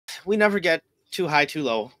we never get too high, too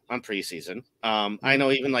low on preseason. I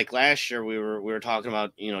know even like last year we were talking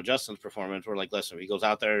about, Justin's performance. We're like, listen, if he goes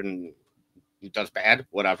out there and he does bad,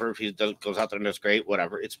 whatever. If he goes out there and does great,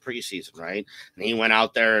 whatever. It's preseason, right? And he went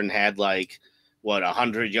out there and had like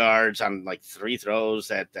 100 yards on like 3 throws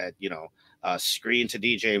that screen to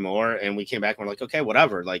DJ Moore, and we came back and we're like, okay,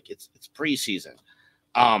 whatever. Like it's preseason.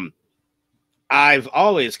 I've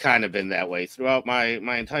always kind of been that way throughout my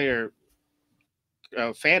entire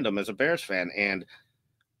fandom as a Bears fan, and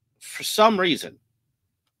for some reason,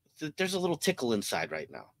 there's a little tickle inside right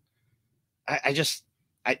now.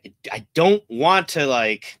 I don't want to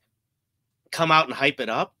like come out and hype it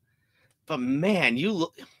up, but man, you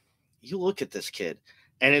look at this kid,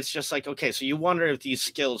 and it's just like, okay, so you wonder if these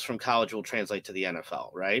skills from college will translate to the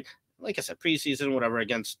NFL, right? Like I said, preseason, whatever,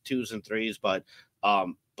 against 2s and 3s, but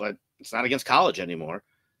it's not against college anymore,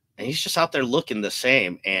 and he's just out there looking the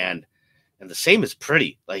same, and the same is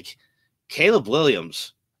pretty. Like Caleb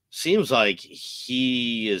Williams seems like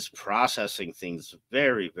he is processing things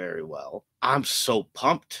very, very well. I'm so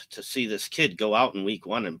pumped to see this kid go out in week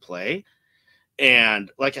 1 and play.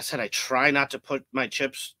 And like I said, I try not to put my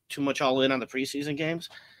chips too much all in on the preseason games,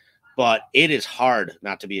 but it is hard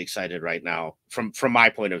not to be excited right now from my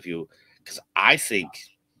point of view, because I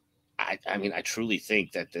truly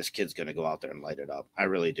think that this kid's going to go out there and light it up. I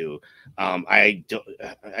really do. I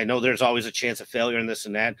know there's always a chance of failure in this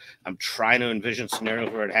and that. I'm trying to envision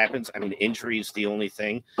scenarios where it happens. I mean, injury is the only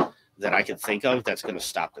thing that I can think of that's going to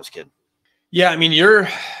stop this kid. Yeah, I mean,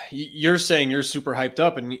 you're saying you're super hyped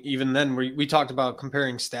up, and even then we talked about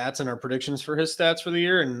comparing stats and our predictions for his stats for the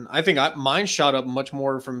year, and I think mine shot up much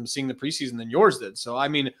more from seeing the preseason than yours did. So, I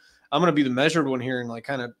mean, I'm going to be the measured one here and like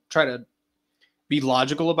kind of try to be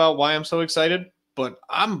logical about why I'm so excited, but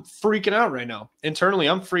I'm freaking out right now. Internally,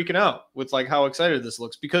 I'm freaking out with like how excited this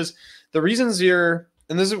looks, because the reasons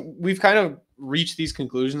we've kind of reached these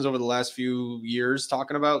conclusions over the last few years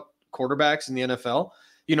talking about quarterbacks in the NFL.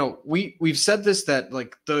 We've said this, that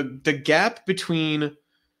like the gap between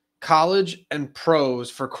college and pros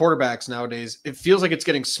for quarterbacks nowadays, it feels like it's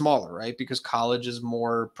getting smaller, right? Because college is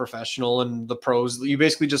more professional and the pros, you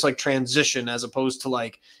basically just like transition, as opposed to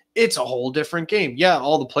like, it's a whole different game. Yeah,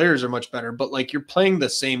 all the players are much better, but like you're playing the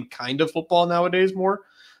same kind of football nowadays more.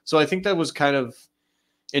 So I think that was kind of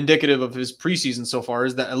indicative of his preseason so far,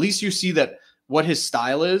 is that at least you see that what his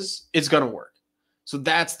style is, it's going to work. So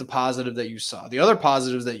that's the positive that you saw. The other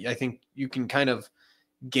positives that I think you can kind of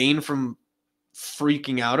gain from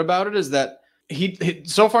freaking out about it is that he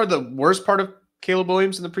so far, the worst part of Caleb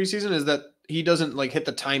Williams in the preseason is that he doesn't like hit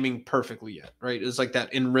the timing perfectly yet, right? It's like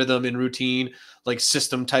that in rhythm, in routine, like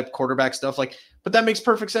system type quarterback stuff. Like, but that makes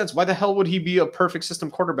perfect sense. Why the hell would he be a perfect system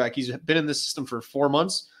quarterback? He's been in this system for 4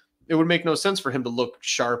 months. It would make no sense for him to look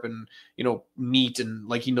sharp and, neat and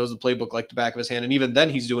like he knows the playbook like the back of his hand. And even then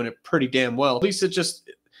he's doing it pretty damn well. At least it just,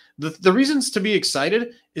 the reasons to be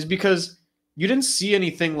excited is because you didn't see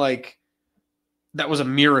anything like that was a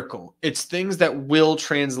miracle. It's things that will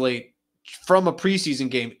translate from a preseason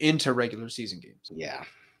game into regular season games. Yeah.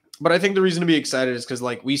 But I think the reason to be excited is because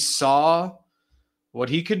like we saw what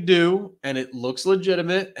he could do, and it looks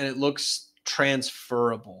legitimate and it looks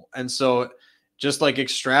transferable. And so just like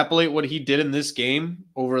extrapolate what he did in this game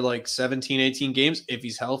over like 17, 18 games, if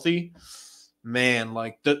he's healthy, man,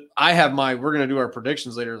 like we're going to do our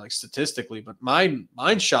predictions later, like statistically, but mine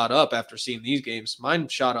shot up after seeing these games. Mine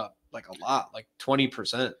shot up like a lot, like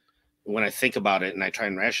 20%. When I think about it and I try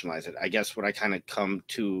and rationalize it, I guess what I kind of come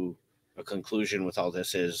to a conclusion with all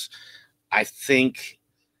this is I think,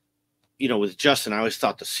 with Justin, I always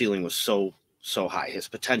thought the ceiling was so high. His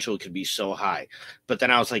potential could be so high. But then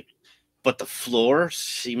I was like, but the floor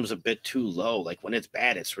seems a bit too low. Like when it's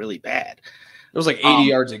bad, it's really bad. It was like 80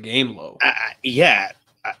 yards a game low. I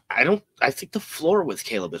think the floor with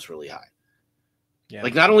Caleb is really high. Yeah.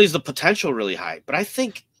 Like not only is the potential really high, but I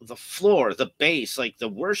think the floor, the base, like the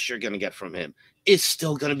worst you're going to get from him is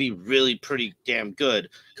still going to be really pretty damn good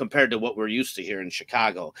compared to what we're used to here in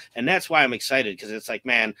Chicago. And that's why I'm excited, because it's like,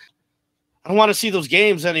 man, I don't want to see those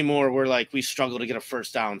games anymore where like we struggle to get a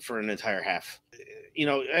first down for an entire half.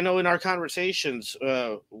 I know in our conversations,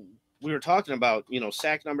 we were talking about,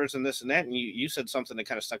 sack numbers and this and that. And you said something that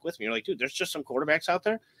kind of stuck with me. You're like, dude, there's just some quarterbacks out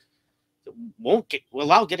there that won't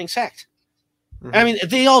allow getting sacked. Mm-hmm. I mean,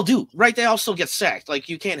 they all do, right? They all still get sacked. Like,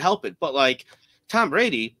 you can't help it. But, like, Tom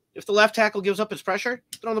Brady, if the left tackle gives up his pressure,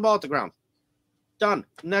 throw the ball at the ground. Done.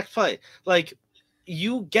 Next play. Like,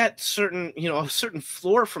 you get a certain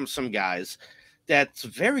floor from some guys that's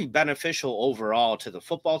very beneficial overall to the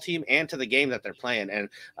football team and to the game that they're playing. And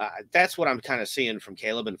that's what I'm kind of seeing from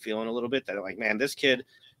Caleb and feeling a little bit, that like, man, this kid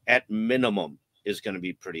at minimum is going to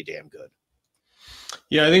be pretty damn good.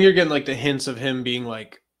 Yeah, I think you're getting like the hints of him being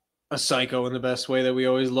like a psycho in the best way that we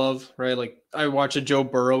always love, right? Like I watched a Joe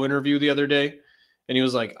Burrow interview the other day, and he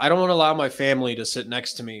was like, I don't want to allow my family to sit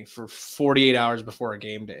next to me for 48 hours before a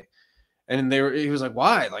game day. And he was like,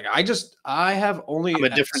 why? Like, I have only I'm a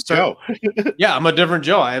different Joe. Yeah, I'm a different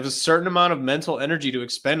Joe. I have a certain amount of mental energy to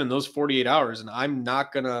expend in those 48 hours, and I'm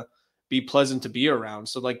not going to be pleasant to be around.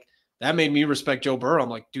 So like that made me respect Joe Burrow. I'm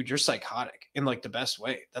like, dude, you're psychotic in like the best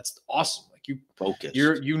way. That's awesome. Like you focus,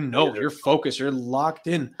 you're focused, you're locked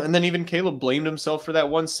in. And then even Caleb blamed himself for that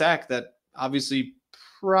one sack that obviously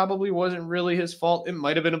probably wasn't really his fault. It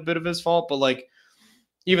might've been a bit of his fault, but like,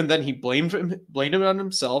 even then he blamed him on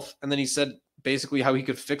himself. And then he said basically how he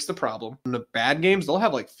could fix the problem. In the bad games, they'll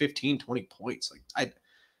have like 15, 20 points. Like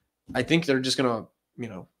I think they're just going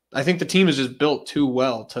to, I think the team is just built too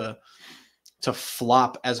well to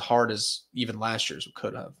flop as hard as even last year's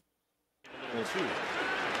could have.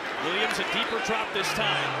 Williams a deeper drop this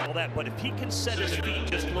time. All that, but if he can set his feet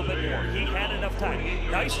just a little bit more, he had enough time.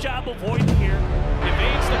 Nice job avoiding here.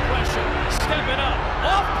 Evades the pressure, stepping up,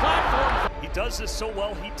 off platform. He does this so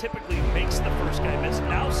well, he typically makes the first guy miss.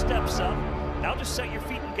 Now steps up. Now just set your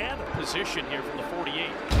feet and gather. Position here from the 48.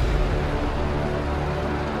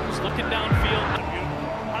 He's looking downfield.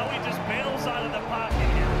 How he just bails out of the pocket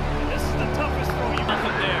here. This is the toughest throw you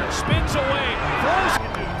nothing there. Spins away, throws.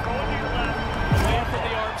 Throw it to your left, away from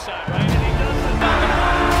the arm side, right? And he does it.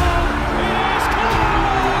 It is caught!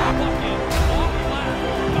 Bucket off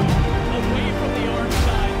platform, away from the arm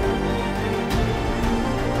side.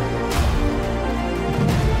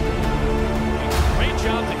 Great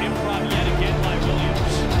job to improv yet again by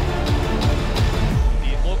Williams.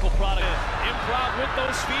 The local product. Improv with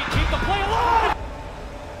those feet, keep the play alive!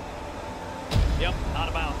 Yep, out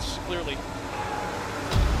of bounds, clearly.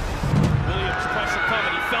 Williams, pressure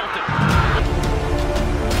coming, he felt it.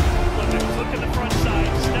 Look at the front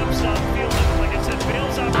side, steps up, feels it, like I said,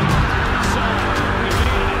 bails out. So, he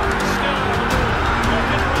made it, still,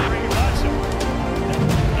 looking right. Watch him.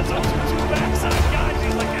 That's up to two backside guys,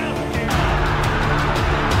 he's like, I don't care.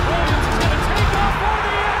 Williams is going to take off for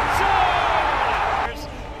the end zone!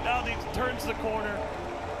 Now he turns the corner.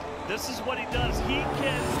 This is what he does. He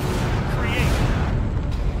can create.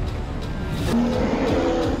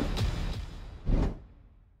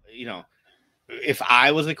 If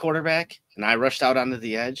I was a quarterback and I rushed out onto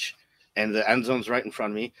the edge and the end zone's right in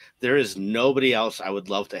front of me, there is nobody else I would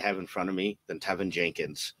love to have in front of me than Tevin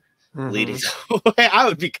Jenkins leading. I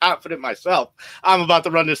would be confident myself. I'm about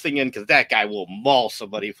to run this thing in because that guy will maul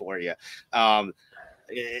somebody for you. I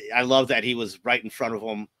love that he was right in front of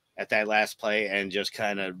him at that last play and just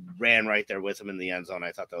kind of ran right there with him in the end zone.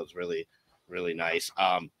 I thought that was really, really nice.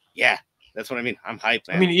 Yeah. That's what I mean. I'm hyped,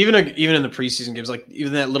 man. I mean, even in the preseason games, like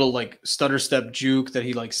even that little like stutter step juke that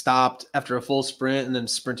he like stopped after a full sprint and then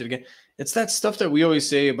sprinted again. It's that stuff that we always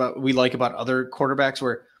say we like about other quarterbacks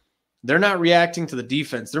where they're not reacting to the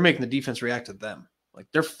defense. They're making the defense react to them. Like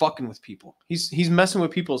they're fucking with people. He's messing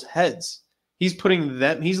with people's heads. He's putting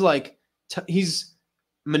them. He's like he's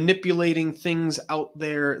manipulating things out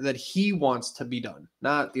there that he wants to be done,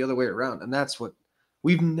 not the other way around. And that's what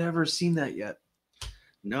we've never seen that yet.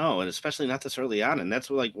 No, and especially not this early on. And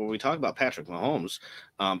that's like when we talk about Patrick Mahomes.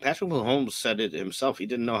 Patrick Mahomes said it himself. He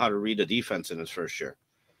didn't know how to read a defense in his first year.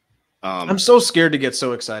 I'm so scared to get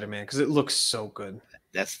so excited, man, because it looks so good.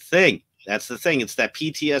 That's the thing. That's the thing. It's that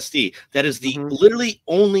PTSD. That is the literally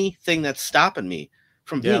only thing that's stopping me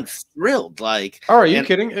from being thrilled. Like, are you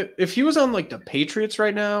kidding? If he was on like the Patriots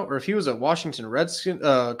right now, or if he was a Washington Redskins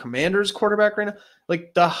Commanders quarterback right now,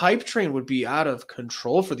 like the hype train would be out of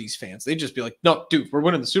control for these fans. They'd just be like, no, dude, we're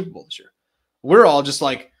winning the Super Bowl this year. We're all just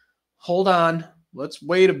like, hold on, let's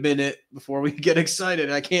wait a minute before we get excited.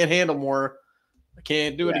 I can't handle more. I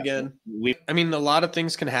can't do it again. I mean, a lot of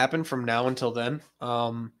things can happen from now until then.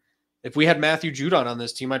 If we had Matthew Judon on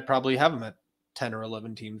this team, I'd probably have him at 10 or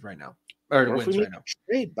 11 teams right now. Or wins right now.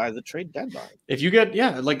 Trade by the trade deadline. If you get,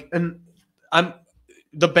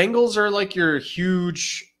 the Bengals are like your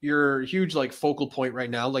huge like focal point right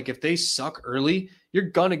now. Like if they suck early, you're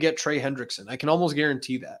gonna get Trey Hendrickson. I can almost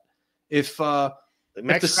guarantee that. If the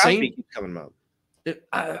Crosby keeps coming out.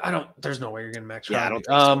 I don't. There's no way you're getting Max Crosby. I don't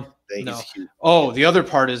think so. No. Oh, the other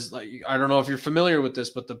part is like I don't know if you're familiar with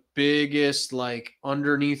this, but the biggest like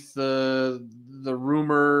underneath the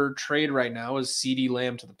rumor trade right now is CeeDee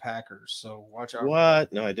Lamb to the Packers. So watch out.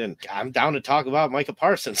 What? No, I didn't. I'm down to talk about Micah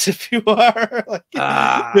Parsons if you are.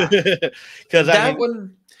 Because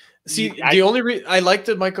the only reason I like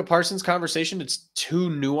the Micah Parsons conversation, it's too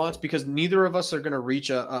nuanced because neither of us are going to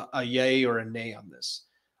reach a yay or a nay on this.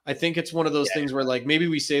 I think it's one of those things where like maybe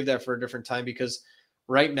we save that for a different time, because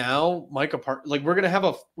right now, Micah Parsons, like we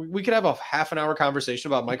could have a half an hour conversation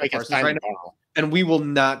about Micah Parsons right now, and we will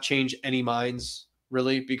not change any minds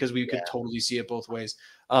really, because we could totally see it both ways.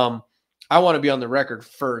 I want to be on the record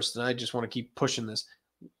first, and I just want to keep pushing this.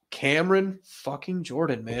 Cameron fucking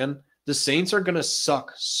Jordan, man. The Saints are going to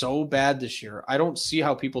suck so bad this year. I don't see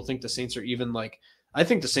how people think the Saints are even like, I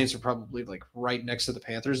think the Saints are probably like right next to the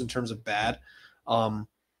Panthers in terms of bad.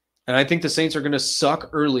 And I think the Saints are going to suck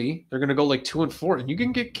early. They're going to go like 2-4, and you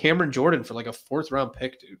can get Cameron Jordan for like a 4th round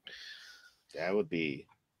pick, dude. That would be.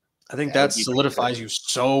 I think that solidifies you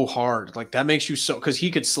so hard. Like that makes you so, because he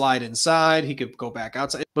could slide inside, he could go back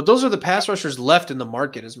outside. But those are the pass rushers left in the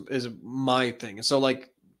market is my thing. And so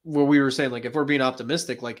like what we were saying, like if we're being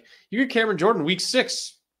optimistic, like you get Cameron Jordan week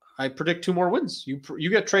 6. I predict 2 more wins. You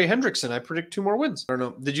get Trey Hendrickson. I predict 2 more wins. I don't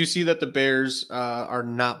know. Did you see that the Bears are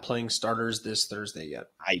not playing starters this Thursday yet?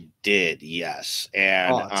 I did, yes.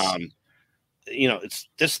 And it's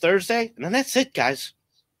this Thursday, and then that's it, guys.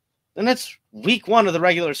 Then that's week 1 of the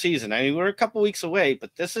regular season. I mean, we're a couple weeks away,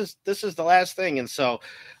 but this is the last thing. And so,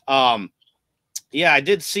 I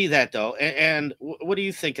did see that though. And what do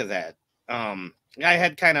you think of that? I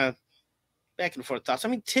had kind of back and forth thoughts. I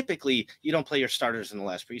mean, typically you don't play your starters in the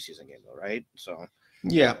last preseason game, though, right? So,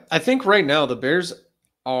 yeah, I think right now the Bears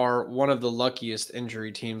are one of the luckiest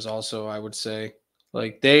injury teams. Also, I would say,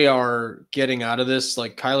 like they are getting out of this.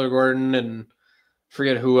 Like Kyler Gordon and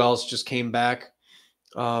forget who else just came back.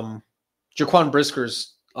 Jaquan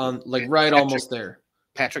Brisker's on like almost there.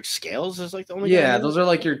 Patrick Scales is like the only. Yeah, those are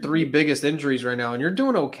like your 3 biggest injuries right now, and you're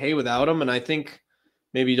doing okay without them. And I think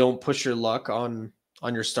maybe don't push your luck on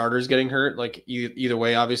your starters getting hurt. Like either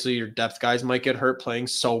way, obviously your depth guys might get hurt playing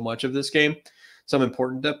so much of this game, some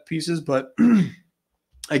important depth pieces. But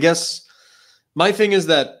I guess my thing is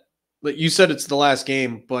that, like you said, it's the last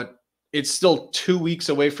game, but it's still 2 weeks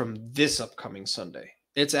away from this upcoming Sunday.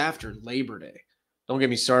 It's after Labor Day. Don't get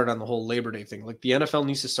me started on the whole Labor Day thing. Like the NFL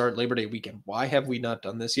needs to start Labor Day weekend. Why have we not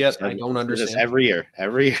done this yet? I don't understand. Every year.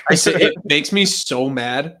 I say it makes me so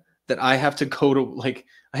mad that I have to go to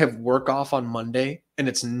I have work off on Monday and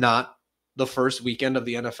it's not the first weekend of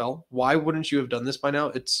the NFL. Why wouldn't you have done this by now?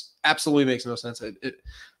 It's absolutely makes no sense. It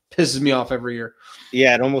pisses me off every year.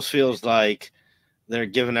 Yeah, it almost feels like they're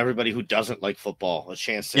giving everybody who doesn't like football a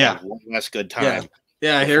chance to have one less good time.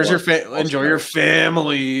 Yeah, here's your enjoy your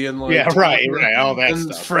family and like right, all that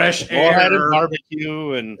and stuff. Fresh Go air, ahead and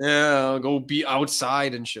barbecue and go be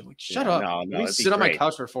outside and shit. Like shut up. No, Let me sit on my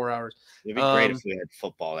couch for 4 hours. It'd be great if we had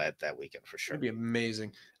football that weekend for sure. It'd be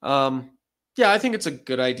amazing. I think it's a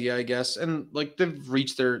good idea, I guess. And like they've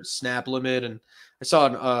reached their snap limit. And I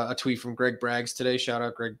saw a tweet from Greg Braggs today. Shout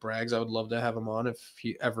out Greg Braggs. I would love to have him on if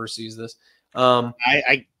he ever sees this.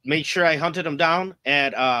 I made sure I hunted him down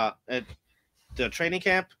at the training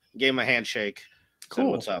camp, gave him a handshake.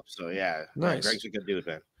 Cool. What's up? So yeah, nice. Greg's a good dude,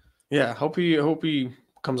 man. Yeah, hope he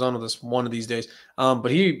comes on with us one of these days.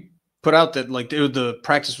 But he put out that like the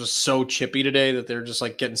practice was so chippy today that they're just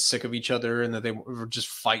like getting sick of each other and that they were just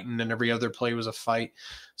fighting and every other play was a fight.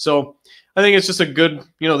 So I think it's just a good,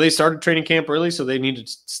 they started training camp early, so they need to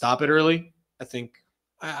stop it early. I think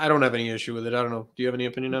I don't have any issue with it. I don't know. Do you have any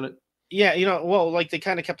opinion on it? Yeah, like they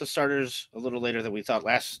kind of kept the starters a little later than we thought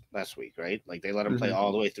last week, right? Like they let them play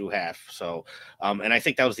all the way through half. So, and I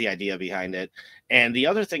think that was the idea behind it. And the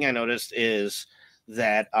other thing I noticed is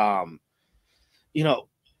that,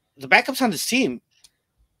 the backups on this team,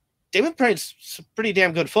 they've been playing some pretty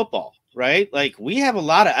damn good football, right? Like we have a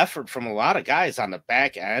lot of effort from a lot of guys on the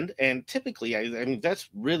back end. And typically, I mean, that's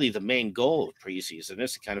really the main goal of preseason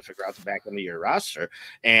is to kind of figure out the back end of your roster.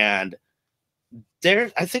 And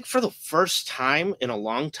I think for the first time in a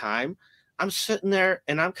long time, I'm sitting there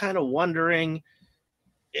and I'm kind of wondering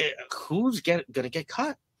who's going to get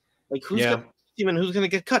cut. Like who's going to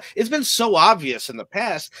get cut? It's been so obvious in the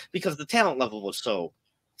past because the talent level was so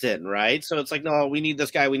thin, right? So it's like, no, we need this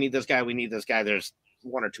guy, we need this guy, we need this guy. There's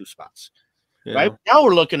 1 or 2 spots, right? Now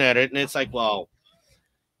we're looking at it and it's like, well,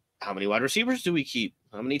 how many wide receivers do we keep?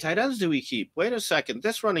 How many tight ends do we keep? Wait a second,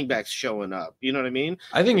 this running back's showing up. You know what I mean?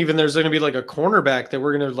 I think even there's going to be like a cornerback that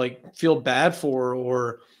we're going to like feel bad for,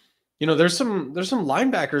 or there's some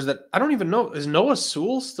linebackers that I don't even know. Is Noah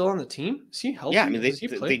Sewell still on the team? Is he healthy? Yeah, I mean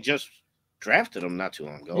they just drafted him not too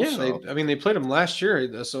long ago. Yeah, so. they played him last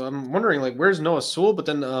year. So I'm wondering like where's Noah Sewell? But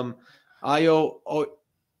then Ayo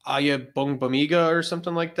Bongbamiga or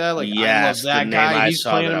something like that. Like I love that guy. He's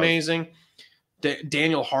playing amazing.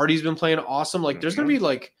 Daniel Hardy's been playing awesome. Like there's going to be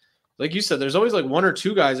like you said, there's always like 1 or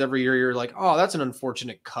 2 guys every year. You're like, oh, that's an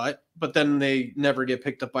unfortunate cut, but then they never get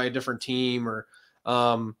picked up by a different team or,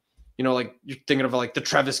 like you're thinking of like the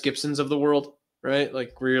Travis Gibsons of the world, right?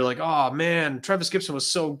 Like where you're like, oh man, Travis Gibson was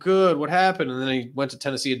so good. What happened? And then he went to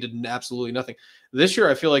Tennessee and did absolutely nothing. This year,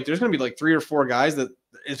 I feel like there's going to be like 3 or 4 guys that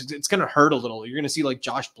it's going to hurt a little. You're going to see like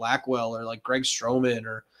Josh Blackwell or like Greg Stroman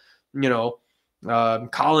or,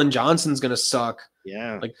 Colin Johnson's going to suck.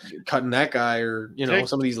 Yeah. Like cutting that guy or,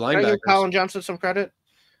 some of these linebackers. Can I give Colin Johnson some credit?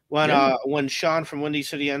 When Sean from Windy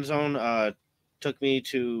City End Zone took me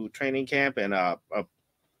to training camp, and a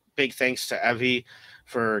big thanks to Evie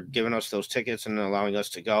for giving us those tickets and allowing us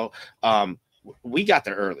to go. We got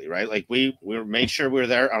there early, right? Like we made sure we were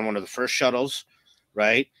there on one of the first shuttles,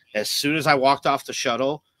 right? As soon as I walked off the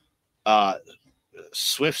shuttle,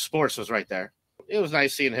 Swift Sports was right there. It was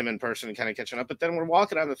nice seeing him in person and kind of catching up. But then we're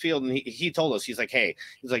walking on the field, and he told us, he's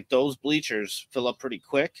like, those bleachers fill up pretty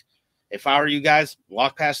quick. If I were you guys,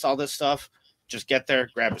 walk past all this stuff, just get there,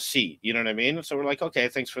 grab a seat. You know what I mean? So we're like, okay,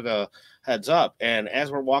 thanks for the heads up. And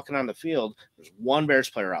as we're walking on the field, there's one Bears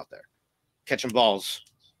player out there catching balls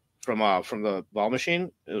from the ball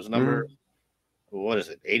machine. It was number, what is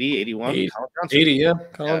it, 80, 81? 80, Colin Johnson. 80, yeah,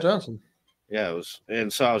 Colin Johnson. Yeah, it was.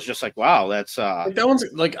 And so I was just like, wow, that's like that one's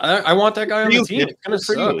like I want that guy on the team. It's kind of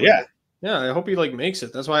for you, yeah. Yeah, I hope he like makes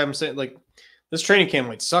it. That's why I'm saying like this training camp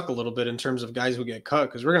might suck a little bit in terms of guys who get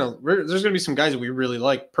cut, because there's gonna be some guys that we really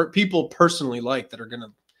like, people personally like, that are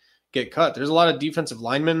gonna get cut. There's a lot of defensive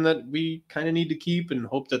linemen that we kind of need to keep and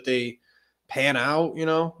hope that they pan out,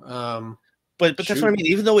 But that's what I mean.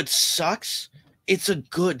 Even though it sucks, it's a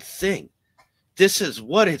good thing. This is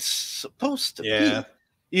what it's supposed to be.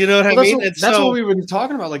 You know what I mean? That's what we've been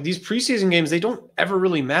talking about. Like these preseason games, they don't ever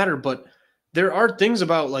really matter, but there are things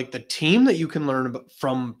about like the team that you can learn about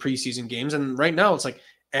from preseason games. And right now it's like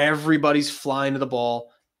everybody's flying to the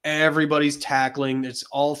ball. Everybody's tackling. It's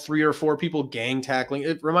all 3 or 4 people gang tackling.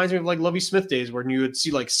 It reminds me of like Lovie Smith days when you would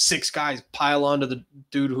see like 6 guys pile onto the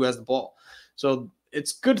dude who has the ball. So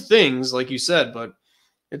it's good things, like you said, but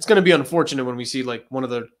it's going to be unfortunate when we see like one of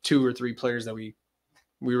the 2 or 3 players that we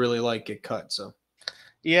really like get cut. So.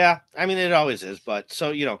 Yeah, I mean, it always is. But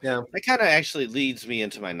so, that kind of actually leads me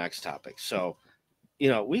into my next topic. So,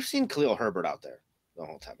 we've seen Khalil Herbert out there the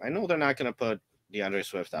whole time. I know they're not going to put DeAndre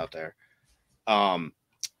Swift out there.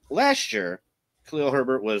 Last year, Khalil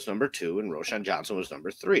Herbert was number 2 and Roschon Johnson was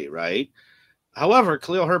number 3, right? However,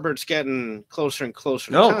 Khalil Herbert's getting closer and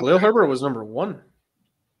closer. No, Khalil Herbert was number 1.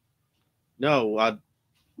 No,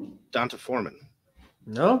 Donta Foreman.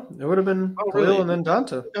 No, it would have been Khalil really? And then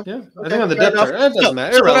Donta. Okay. Yeah, I think on the depth chart. That doesn't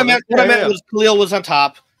matter. So what I meant was Khalil was on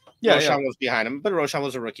top. Yeah, Roschon was behind him, but Roschon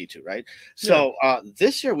was a rookie too, right? So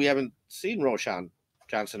this year we haven't seen Roschon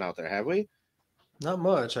Johnson out there, have we? Not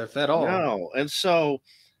much, if at all. No, and so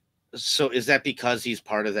is that because he's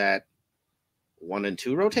part of that 1 and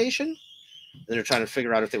 2 rotation? They're trying to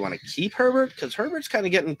figure out if they want to keep Herbert, because Herbert's kind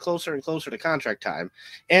of getting closer and closer to contract time.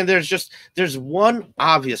 And there's one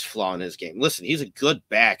obvious flaw in his game. Listen, he's a good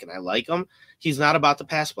back and I like him. He's not about the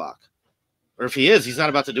pass block. Or if he is, he's not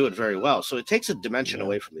about to do it very well. So it takes a dimension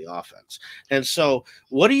away from the offense. And so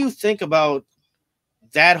what do you think about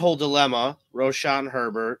that whole dilemma, Roschon,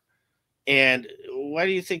 Herbert, and why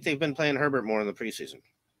do you think they've been playing Herbert more in the preseason?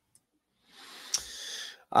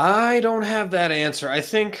 I don't have that answer. I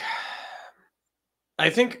think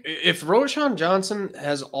if Roschon Johnson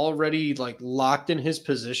has already like locked in his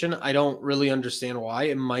position, I don't really understand why.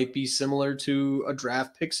 It might be similar to a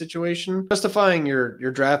draft pick situation. Justifying your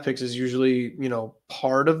draft picks is usually,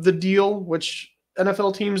 part of the deal, which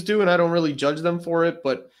NFL teams do, and I don't really judge them for it,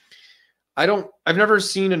 but I've never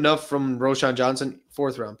seen enough from Roschon Johnson,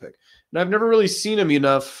 4th round pick. And I've never really seen him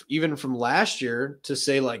enough, even from last year, to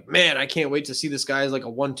say like, man, I can't wait to see this guy as like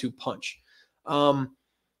a 1-2 punch.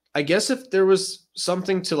 I guess if there was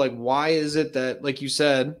something to like, why is it that, like you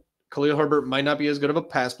said, Khalil Herbert might not be as good of a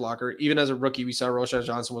pass blocker. Even as a rookie, we saw Roschon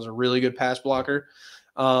Johnson was a really good pass blocker.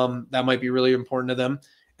 That might be really important to them.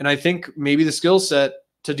 And I think maybe the skill set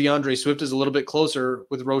to DeAndre Swift is a little bit closer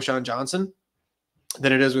with Roschon Johnson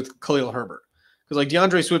than it is with Khalil Herbert. Because like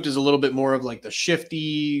DeAndre Swift is a little bit more of like the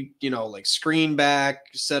shifty, like screen back,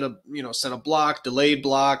 set a block, delayed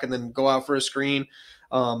block, and then go out for a screen,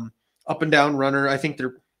 up and down runner. I think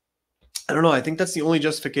I think that's the only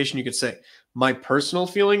justification you could say. My personal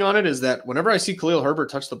feeling on it is that whenever I see Khalil Herbert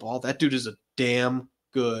touch the ball, that dude is a damn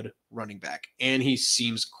good running back, and he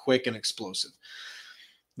seems quick and explosive.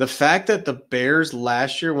 The fact that the Bears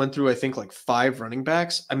last year went through, I think, like 5 running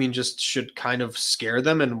backs, just should kind of scare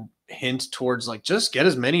them and hint towards like, just get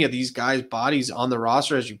as many of these guys' bodies on the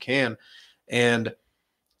roster as you can. And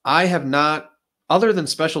I have not, other than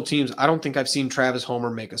special teams, I don't think I've seen Travis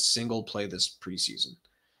Homer make a single play this preseason.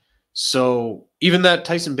 So even that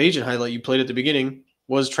Tyson Bagent highlight you played at the beginning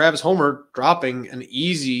was Travis Homer dropping an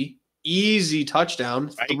easy touchdown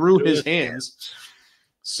through his hands.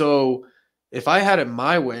 So if I had it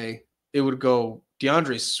my way, it would go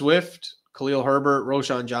DeAndre Swift, Khalil Herbert,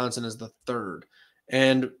 Roschon Johnson as the third.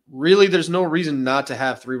 And really, there's no reason not to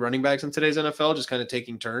have 3 running backs in today's NFL, just kind of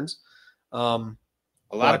taking turns. A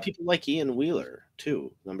lot of people like Ian Wheeler,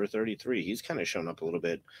 too, number 33. He's kind of shown up a little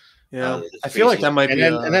bit. Yeah, I feel like that might be.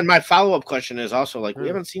 And then my follow-up question is also, like, we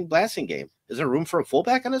haven't seen Blasingame. Is there room for a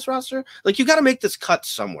fullback on this roster? Like, you got to make this cut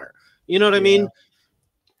somewhere. You know what I mean?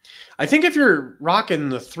 I think if you're rocking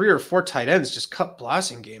the 3 or 4 tight ends, just cut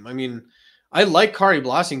Blasingame. I mean, I like Kari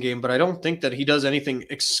Blasingame, but I don't think that he does anything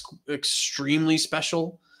extremely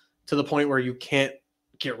special to the point where you can't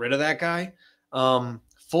get rid of that guy.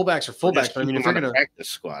 Fullbacks are fullbacks, but I mean, if you're going to practice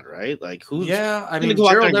squad, right? Like, who's I mean, go Gerald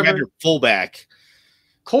out there and grab Everett, your fullback.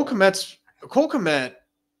 Cole Kmet,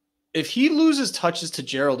 if he loses touches to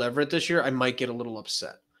Gerald Everett this year, I might get a little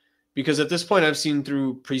upset because at this point I've seen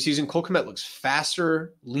through preseason, Cole Kmet looks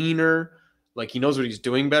faster, leaner, like he knows what he's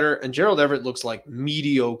doing better, and Gerald Everett looks like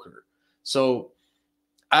mediocre. So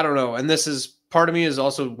I don't know. And this is part of me is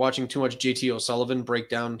also watching too much JT O'Sullivan break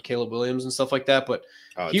down Caleb Williams and stuff like that. But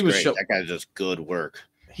he was that guy does good work.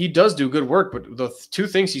 He does do good work. But the 2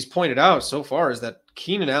 things he's pointed out so far is that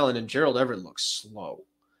Keenan Allen and Gerald Everett look slow.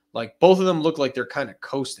 Like both of them look like they're kind of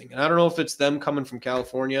coasting. And I don't know if it's them coming from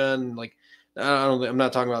California and like, I'm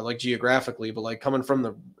not talking about like geographically, but like coming from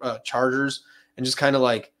the Chargers and just kind of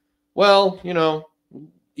like, well, you know,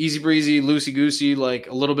 easy breezy, loosey goosey, like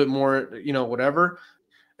a little bit more, you know, whatever.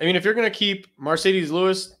 I mean, if you're going to keep Mercedes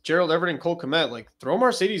Lewis, Gerald Everett, and Cole Kmet, like throw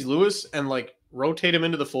Mercedes Lewis and like rotate him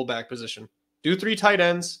into the fullback position. Do 3 tight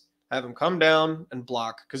ends, have him come down and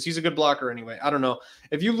block because he's a good blocker anyway. I don't know.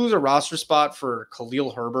 If you lose a roster spot for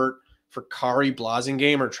Khalil Herbert, for Kari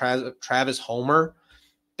Blasingame, or Travis Homer,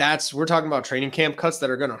 we're talking about training camp cuts that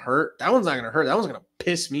are going to hurt. That one's not going to hurt. That one's going to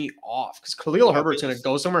piss me off because Khalil Herbert's going to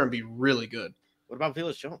go somewhere and be really good. What about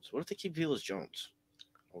Velus Jones? What if they keep Velus Jones?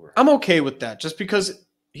 I'm okay with that just because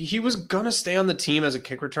he was going to stay on the team as a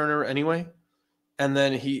kick returner anyway. And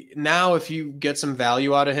then now if you get some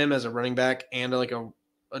value out of him as a running back and like a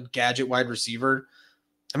gadget wide receiver,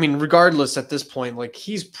 I mean, regardless at this point, like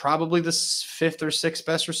he's probably the 5th or 6th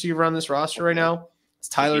best receiver on this roster right now. It's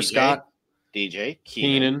Tyler Scott, DJ,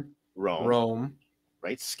 Keenan, Rome.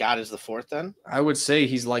 Right? Scott is the 4th then? I would say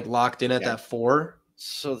he's like locked in at that 4.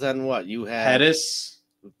 So then what? You have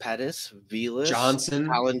Pettis, Velus, Johnson,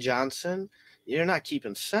 Colin Johnson. You're not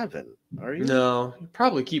keeping 7, are you? No, you're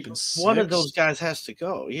probably keeping 6. One of those guys has to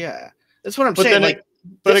go. Yeah. That's what I'm saying.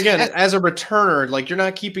 But again, as a returner, like you're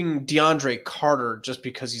not keeping DeAndre Carter just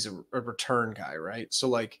because he's a return guy, right?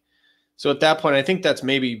 So at that point, I think that's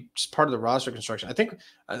maybe just part of the roster construction. I think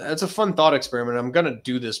that's a fun thought experiment. I'm going to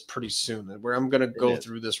do this pretty soon where I'm going to go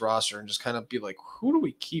through this roster and just kind of be like, who do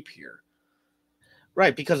we keep here?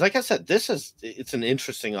 Right, because like I said, it's an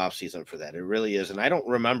interesting offseason for that. It really is. And I don't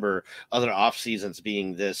remember other off seasons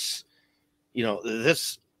being this,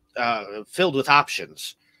 filled with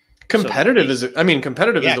options. Competitive is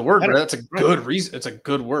the word, but that's a good reason. It's a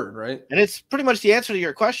good word, right? And it's pretty much the answer to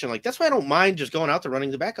your question. Like, that's why I don't mind just going out there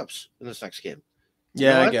running the backups in this next game.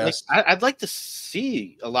 Yeah, I guess. Like, I'd like to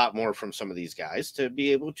see a lot more from some of these guys to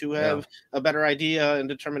be able to have a better idea and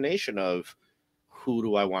determination of who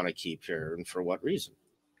do I want to keep here and for what reason.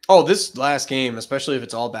 Oh, this last game, especially if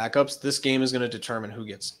it's all backups, this game is going to determine who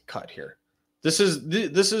gets cut here. This is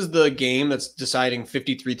the game that's deciding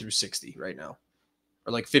 53 through 60 right now,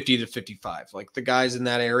 or like 50 to 55. Like the guys in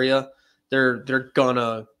that area, they're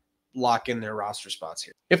gonna lock in their roster spots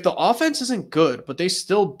here. If the offense isn't good, but they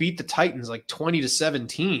still beat the Titans like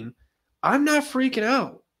 20-17, I'm not freaking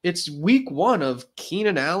out. It's week 1 of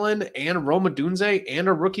Keenan Allen and Rome Odunze and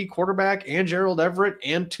a rookie quarterback and Gerald Everett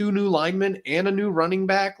and 2 new linemen and a new running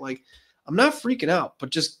back. Like, I'm not freaking out, but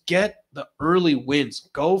just get the early wins.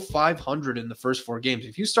 Go 500 in the first 4 games.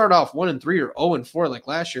 If you start off 1-3 or 0-4 like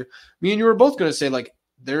last year, me and you were both going to say like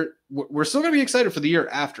we're still going to be excited for the year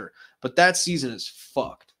after, but that season is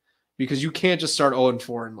fucked because you can't just start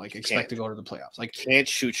 0-4 and like expect to go to the playoffs. Like, can't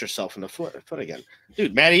shoot yourself in the foot again,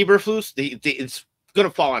 dude. Matt Eberflus, it's going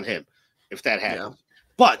to fall on him if that happens.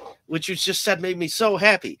 Yeah. But what you just said made me so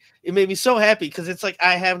happy. It made me so happy because it's like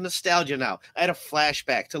I have nostalgia now. I had a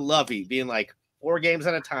flashback to Lovey being like 4 games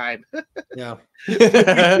at a time. Yeah.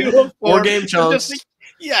 4 game chunks.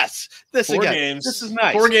 Yes. This 4 again. games. This is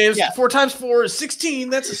nice. 4 games. Yeah. 4 times 4 is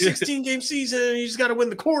 16. That's a 16-game season. You just got to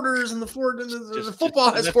win the quarters, and the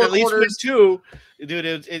football has 4 quarters too. Dude,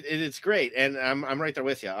 it's great, and I'm right there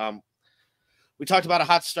with you. We talked about a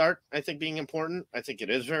hot start, I think, being important. I think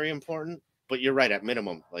it is very important. But you're right, at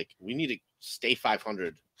minimum, like we need to stay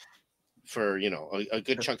 500 for, you know, a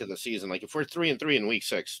good chunk of the season. Like if we're 3-3 in week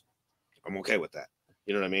 6, I'm okay with that.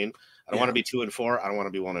 You know what I mean? I don't want to be 2-4. I don't want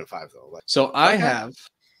to be 1-5 though. Like, so I'm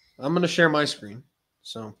going to share my screen.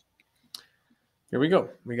 So here we go.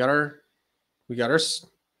 We got our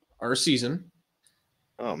season.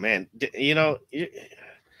 Oh man. You know,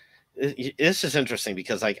 this is interesting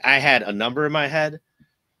because like I had a number in my head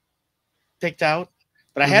picked out,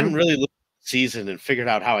 but I hadn't really looked at the season and figured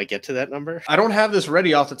out how I get to that number. I don't have this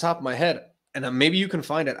ready off the top of my head, and maybe you can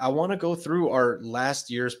find it. I want to go through our last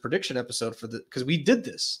year's prediction episode because we did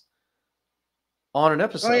this on an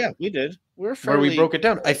episode. Oh yeah, we did. Where we broke it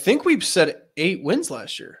down. I think we said 8 wins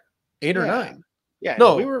last year, 8 or 9. Yeah,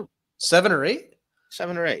 no, we were 7 or 8.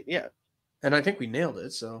 7 or 8, yeah. And I think we nailed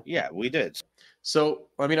it. So yeah, we did. So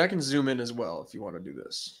I mean, I can zoom in as well if you want to do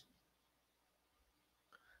this.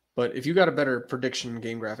 But if you got a better prediction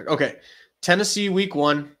game graphic, okay. Tennessee week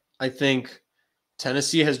 1, I think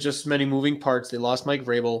Tennessee has just as many moving parts. They lost Mike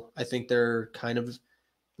Vrabel. I think they're kind of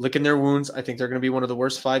licking their wounds. I think they're going to be one of the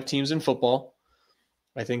worst 5 teams in football.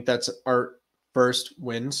 I think that's our first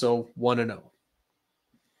win, so 1-0.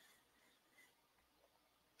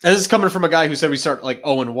 And this is coming from a guy who said we start like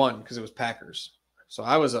 0-1 because it was Packers. So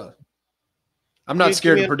I'm not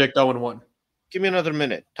scared to predict 0-1. Give me another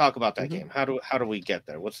minute. Talk about that game. How do we get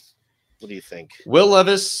there? What do you think? Will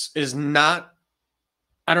Levis is not.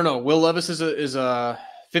 I don't know. Will Levis is a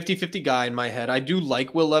 50-50 guy in my head. I do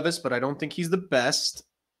like Will Levis, but I don't think he's the best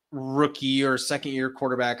rookie or second-year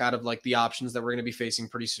quarterback out of like the options that we're going to be facing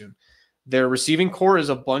pretty soon. Their receiving core is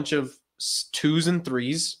a bunch of 2s and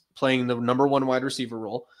 3s playing the number 1 wide receiver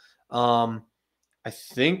role. I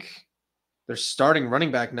think their starting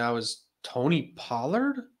running back now is Tony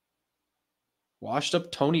Pollard. Washed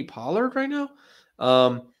up Tony Pollard right now.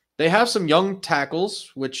 They have some young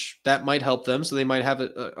tackles, which that might help them. So they might have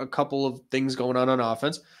a couple of things going on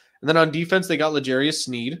offense. And then on defense, they got L'Jarius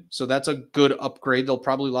Sneed. So that's a good upgrade. They'll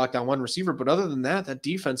probably lock down 1 receiver. But other than that, that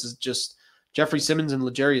defense is just Jeffrey Simmons and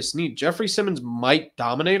L'Jarius Sneed. Jeffrey Simmons might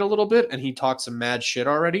dominate a little bit, and he talked some mad shit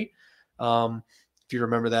already. If you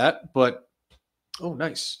remember that. But, oh,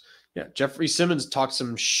 nice. Yeah, Jeffrey Simmons talked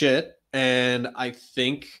some shit. And I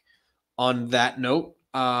think on that note,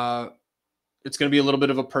 it's going to be a little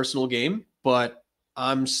bit of a personal game, but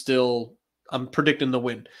I'm predicting the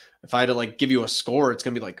win. If I had to like give you a score, it's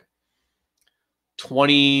going to be like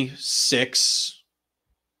 26-20,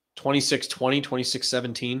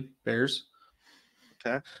 26-17 Bears.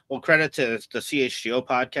 Okay. Well, credit to the CHGO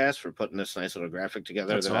podcast for putting this nice little graphic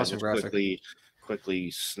together. That's that awesome I just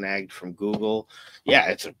quickly snagged from Google. Yeah,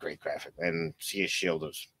 it's a great graphic, and CHGO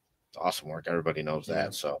does awesome work. Everybody knows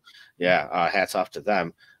that. So yeah, hats off to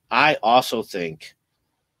them. I also think,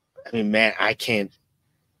 I mean, man, I can't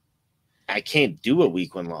do a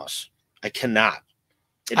week 1 loss. I cannot.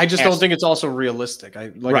 I just don't think it's also realistic. I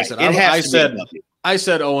said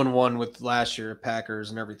 0-1 with last year Packers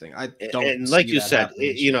and everything. I don't. And like you said,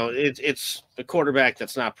 it's the quarterback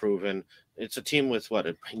that's not proven. It's a team with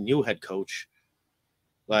a new head coach.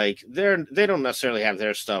 Like they don't necessarily have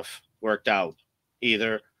their stuff worked out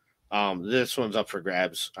either. This one's up for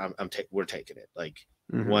grabs. We're taking it like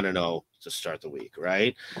 1-0 to start the week,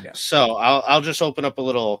 right? Yeah. So I'll just open up a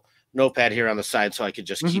little notepad here on the side so I could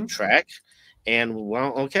just keep track. And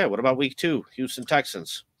well, okay, what about week 2? Houston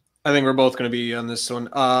Texans. I think we're both going to be on this one.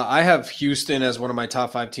 I have Houston as one of my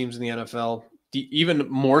top 5 teams in the NFL. Even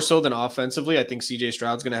more so than offensively, I think CJ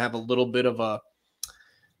Stroud's going to have a little bit of a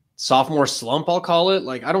sophomore slump, I'll call it.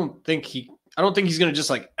 Like I don't think he's going to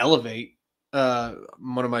just like elevate. One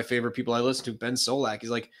of my favorite people I listen to, Ben Solak,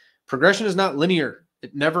 he's like, progression is not linear.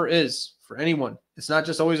 It never is for anyone. It's not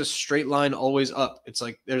just always a straight line, always up. It's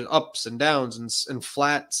like there's ups and downs and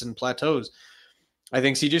flats and plateaus. I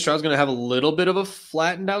think CJ Stroud's going to have a little bit of a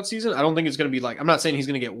flattened out season. I don't think it's going to be like, I'm not saying he's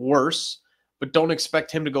going to get worse, but don't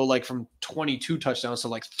expect him to go like from 22 touchdowns to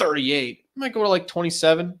like 38. He might go to like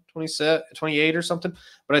 27, 28 or something.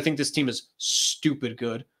 But I think this team is stupid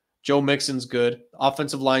good. Joe Mixon's good.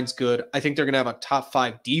 Offensive line's good. I think they're going to have a top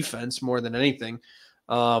 5 defense more than anything.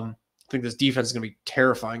 I think this defense is going to be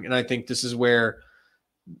terrifying. And I think this is where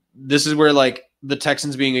like the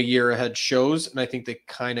Texans being a year ahead shows. And I think they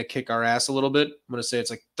kind of kick our ass a little bit. I'm going to say it's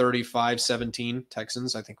like 35-17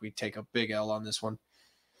 Texans. I think we take a big L on this one.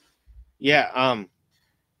 Yeah. I'm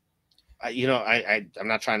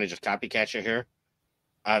not trying to just copycat you here.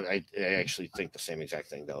 I actually think the same exact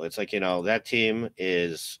thing though. It's like, that team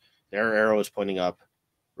their arrow is pointing up,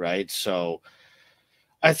 right? So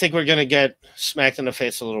I think we're going to get smacked in the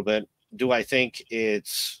face a little bit. Do I think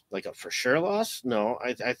it's like a for sure loss? No,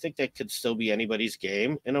 I think that could still be anybody's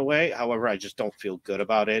game in a way. However, I just don't feel good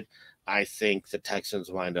about it. I think the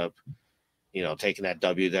Texans wind up, taking that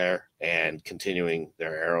W there and continuing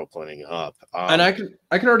their arrow pointing up. And I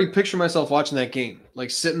can already picture myself watching that game,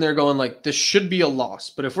 like sitting there going like, this should be a loss,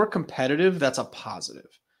 but if we're competitive, that's a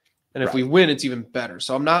positive. And if we win, it's even better.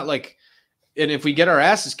 So I'm not like, and if we get our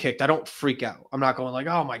asses kicked, I don't freak out. I'm not going like,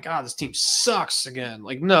 oh my God, this team sucks again.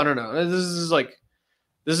 Like, no.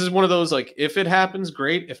 This is one of those, like, if it happens,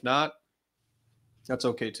 great. If not, that's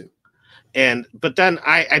okay too. But then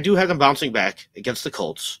I do have them bouncing back against the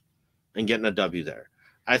Colts and getting a W there.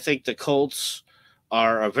 I think the Colts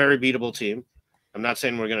are a very beatable team. I'm not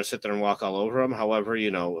saying we're going to sit there and walk all over them. However,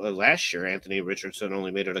 last year, Anthony Richardson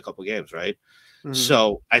only made it a couple games, right? Mm-hmm.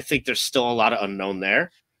 So I think there's still a lot of unknown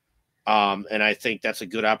there. And I think that's a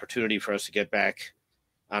good opportunity for us to get back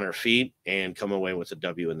on our feet and come away with a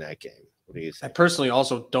W in that game. What do you think? I personally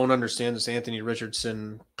also don't understand this Anthony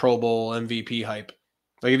Richardson Pro Bowl MVP hype.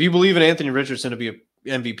 Like, if you believe in Anthony Richardson to be an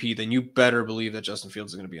MVP, then you better believe that Justin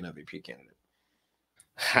Fields is going to be an MVP candidate.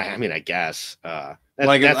 I mean, I guess. That's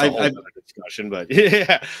a whole other discussion, but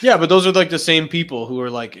yeah. Yeah, but those are like the same people who are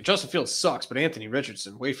like, Justin Fields sucks, but Anthony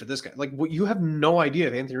Richardson, wait for this guy. Like, you have no idea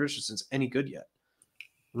if Anthony Richardson's any good yet.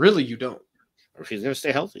 Really, you don't. Or if he's going to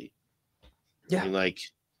stay healthy. Yeah. I mean, like,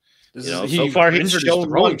 so far he's shown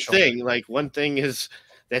one thing. Like, one thing is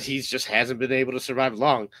that he's just hasn't been able to survive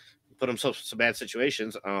long, put himself in some bad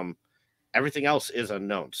situations. Everything else is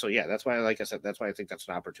unknown. So, yeah, that's why, like I said, that's why I think that's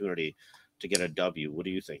an opportunity to get a W. What do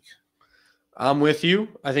you think? I'm with you.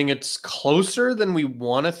 I think it's closer than we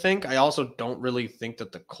want to think. I also don't really think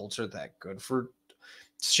that the Colts are that good. For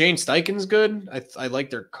Shane Steichen's good. I like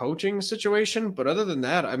their coaching situation. But other than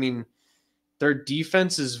that, I mean, their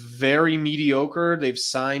defense is very mediocre. They've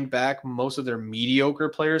signed back most of their mediocre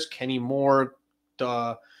players. Kenny Moore,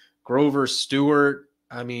 Grover Stewart.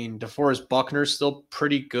 I mean, DeForest Buckner's still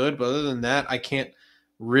pretty good. But other than that, I can't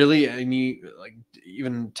really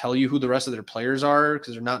even tell you who the rest of their players are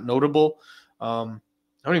because they're not notable. I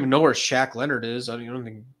don't even know where Shaq Leonard is. I don't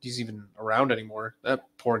think he's even around anymore. That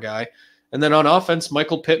poor guy. And then on offense,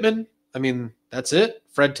 Michael Pittman. I mean, that's it.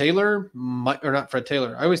 Fred Taylor, or not Fred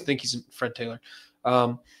Taylor. I always think he's Fred Taylor.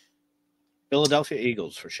 Philadelphia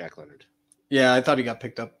Eagles for Shaq Leonard. Yeah, I thought he got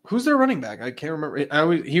picked up. Who's their running back? I can't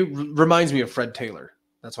remember. He reminds me of Fred Taylor.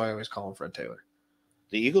 That's why I always call him Fred Taylor.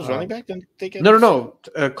 The Eagles running back? No.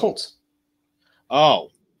 Colts.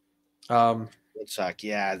 Oh. Woodstock.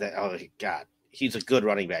 Yeah. Oh, God. He's a good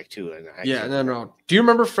running back, too. No. Do you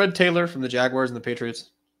remember Fred Taylor from the Jaguars and the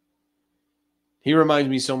Patriots? He reminds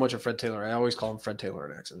me so much of Fred Taylor. I always call him Fred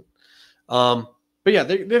Taylor in accident. But, yeah,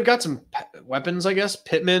 they've got some weapons, I guess.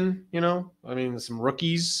 Pittman, some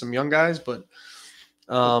rookies, some young guys. But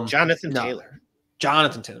Jonathan Taylor.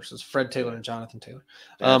 Jonathan Taylor. So it's Fred Taylor and Jonathan Taylor.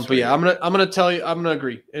 But yeah, I'm gonna tell you, I'm gonna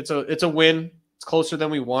agree. It's a win. It's closer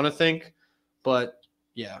than we want to think, but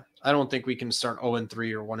yeah, I don't think we can start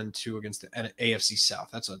 0-3 or 1-2 against the AFC South.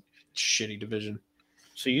 That's a shitty division.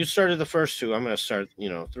 So you started the first two. I'm gonna start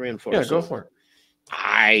 3 and 4. Yeah, go for it.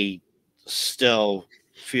 I still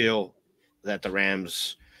feel that the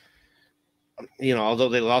Rams, although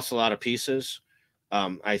they lost a lot of pieces,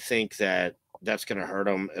 I think that that's gonna hurt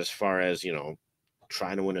them as far as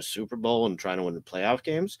trying to win a Super Bowl and trying to win the playoff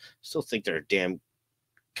games. Still think they're a damn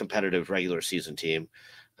competitive regular season team.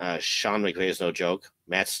 Sean McVay is no joke.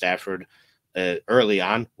 Matt Stafford early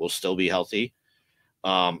on will still be healthy.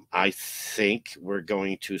 I think we're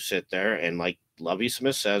going to sit there and, like Lovie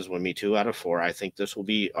Smith says, win me 2 out of 4. I think this will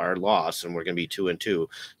be our loss, and we're going to be 2-2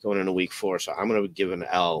 going into week 4. So I'm going to give an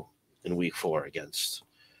L in week 4 against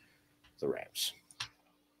the Rams.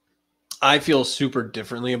 I feel super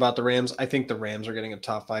differently about the Rams. I think the Rams are getting a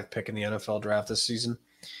top 5 pick in the NFL draft this season.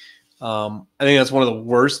 I think that's one of the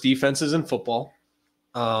worst defenses in football.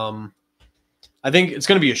 I think it's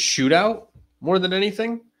going to be a shootout more than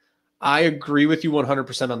anything. I agree with you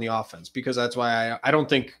 100% on the offense because that's why I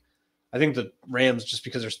think the Rams, just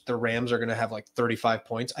because the Rams are going to have like 35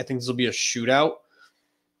 points, I think this will be a shootout.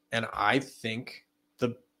 And I think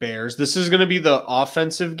the Bears, this is going to be the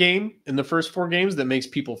offensive game in the first 4 games that makes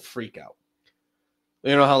people freak out.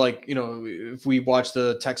 You know how, if we watch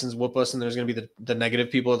the Texans whoop us and there's going to be the negative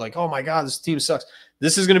people like, oh my God, this team sucks.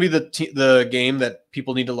 This is going to be the game that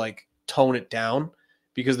people need to tone it down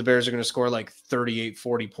because the Bears are going to score 38,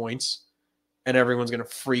 40 points and everyone's going to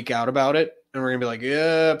freak out about it. And we're going to be like,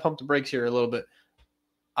 yeah, pump the brakes here a little bit.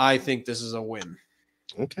 I think this is a win.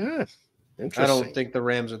 Okay. Interesting. I don't think the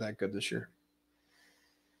Rams are that good this year.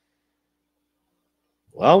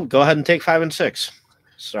 Well, go ahead and take 5 and 6.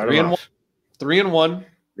 Start 3-1. 3-1.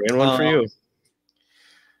 3-1 for you.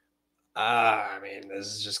 I mean, this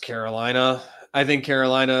is just Carolina. I think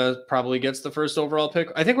Carolina probably gets the first overall pick.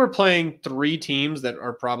 I think we're playing 3 teams that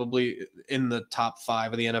are probably in the top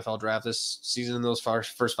 5 of the NFL draft this season in those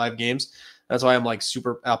first 5 games. That's why I'm like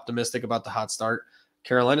super optimistic about the hot start.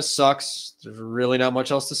 Carolina sucks. There's really not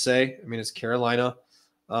much else to say. I mean, it's Carolina.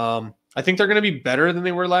 I think they're going to be better than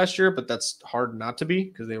they were last year, but that's hard not to be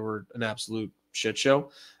because they were an absolute shit show.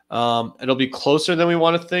 It'll be closer than we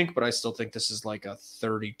want to think, but I still think this is like a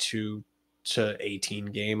 32-18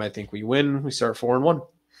 game. I think we win. We start 4-1.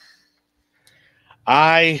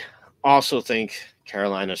 I also think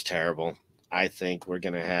Carolina's terrible. I think we're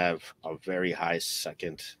going to have a very high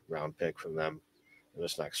second round pick from them in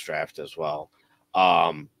this next draft as well.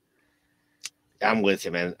 I'm with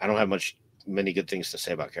you, man. I don't have many good things to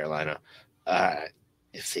say about Carolina.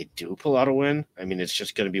 If they do pull out a win, I mean, it's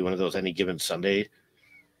just going to be one of those any given Sunday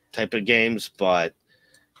type of games, but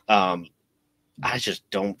I just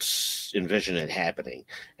don't envision it happening.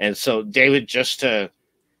 And so, David, just to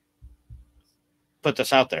put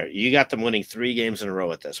this out there, you got them winning 3 games in a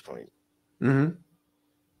row at this point. Mm-hmm.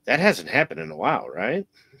 That hasn't happened in a while, right?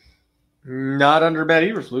 Not under Matt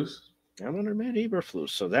Eberflus. Not under Matt Eberflus.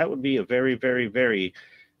 So that would be a very, very, very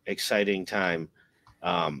exciting time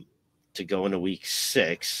to go into week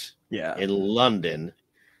 6 in London.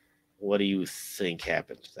 What do you think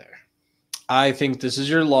happens there? I think this is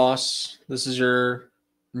your loss. This is your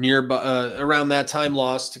nearby around that time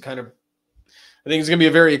loss to kind of. I think it's going to be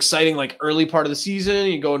a very exciting like early part of the season.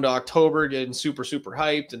 You go into October getting super, super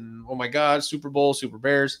hyped and oh my God, Super Bowl, Super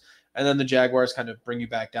Bears. And then the Jaguars kind of bring you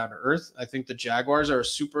back down to earth. I think the Jaguars are a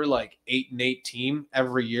super like 8-8 team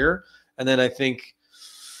every year. And then I think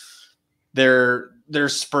their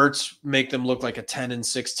spurts make them look like a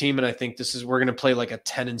 10-6 team. And I think we're going to play like a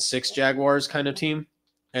 10-6 Jaguars kind of team.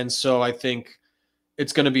 And so I think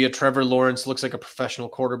it's going to be a Trevor Lawrence looks like a professional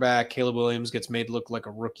quarterback. Caleb Williams gets made look like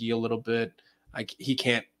a rookie a little bit. He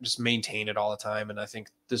can't just maintain it all the time. And I think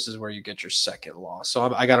this is where you get your second loss.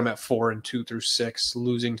 So I got him at 4-2 through 6,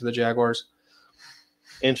 losing to the Jaguars.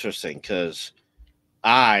 Interesting, because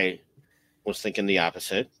I was thinking the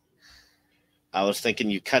opposite. I was thinking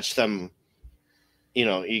you catch them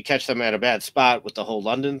at a bad spot with the whole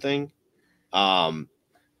London thing.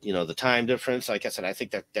 The time difference. Like I said, I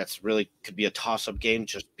think that's really could be a toss-up game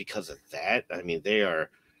just because of that. I mean, they are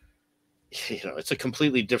 – it's a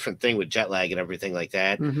completely different thing with jet lag and everything like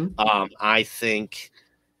that. Mm-hmm. I think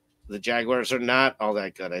the Jaguars are not all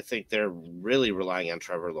that good. I think they're really relying on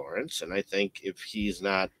Trevor Lawrence. And I think if he's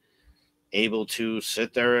not able to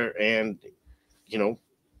sit there and,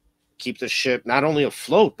 keep the ship not only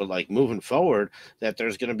afloat, but like moving forward, that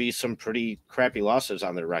there's going to be some pretty crappy losses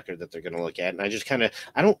on their record that they're going to look at. And I just I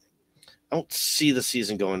don't see the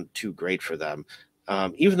season going too great for them.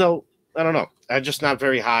 Even though, I don't know. I'm just not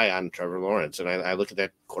very high on Trevor Lawrence. And I look at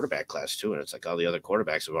that quarterback class too, and it's like all the other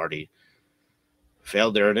quarterbacks have already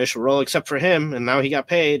failed their initial role except for him, and now he got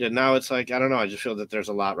paid, and now it's like, I don't know. I just feel that there's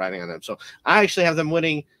a lot riding on them. So I actually have them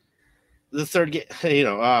winning the third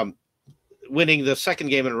game, winning the second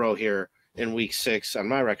game in a row here in week 6 on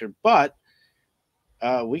my record. But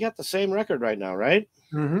we got the same record right now, right?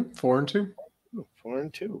 Mm-hmm. 4-2.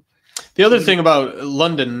 4-2. The other thing about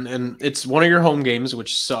London, and it's one of your home games,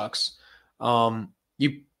 which sucks.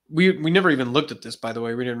 We never even looked at this, by the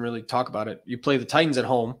way. We didn't really talk about it. You play the Titans at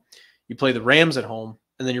home, you play the Rams at home,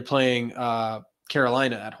 and then you're playing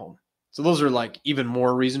Carolina at home. So those are like even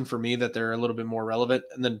more reason for me that they're a little bit more relevant.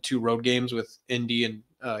 And then 2 road games with Indy and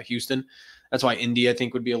Houston. That's why Indy, I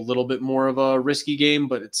think, would be a little bit more of a risky game,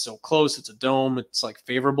 but it's so close. It's a dome. It's like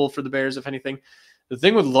favorable for the Bears, if anything. The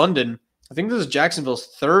thing with London, I think this is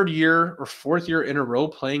Jacksonville's 3rd year or 4th year in a row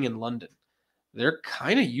playing in London. They're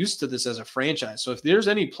kind of used to this as a franchise. So if there's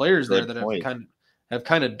any players there that have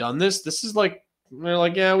kind of done this is like, they're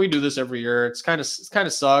like, yeah, we do this every year. It's kind of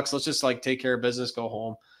sucks. Let's just like take care of business, go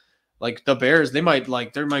home. Like the Bears, there might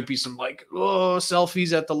be some like,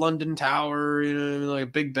 selfies at the London Tower,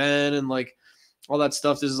 like Big Ben and like all that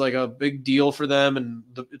stuff. This is like a big deal for them. And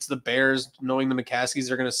it's the Bears knowing the McCaskies,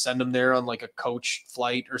 they're going to send them there on like a coach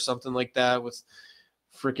flight or something like that with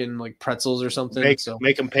freaking like pretzels or something.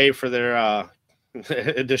 Make them pay for their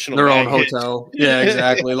additional their own hotel. Yeah,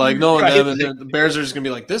 exactly. Like knowing right. them, and the Bears are just gonna be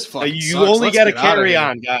like, this fucking you sucks. only got to carry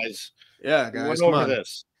on, guys. Yeah, guys, come on.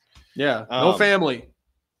 This. Yeah, no family.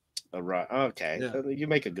 Right. Okay. Yeah. You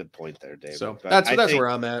make a good point there, David. So that's where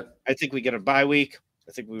I'm at. I think we get a bye week.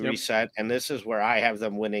 I think we reset, and this is where I have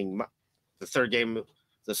them winning the 3rd game of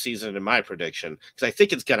the season in my prediction, because I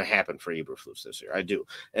think it's going to happen for Eberflus this year. I do,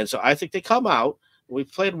 and so I think they come out.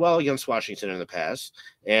 We've played well against Washington in the past,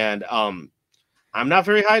 and I'm not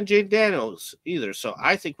very high on Jade Daniels either, so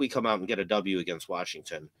I think we come out and get a W against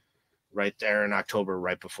Washington right there in October,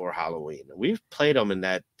 right before Halloween. We've played them in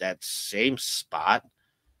that same spot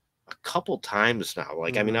a couple times now.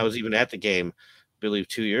 Like, I mean, I was even at the game, I believe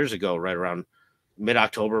 2 years ago, right around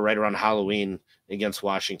mid-October, right around Halloween against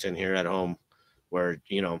Washington here at home, where,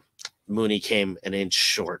 you know, Mooney came an inch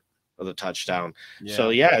short of the touchdown. Yeah. So,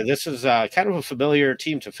 yeah, this is kind of a familiar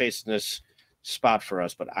team to face in this spot for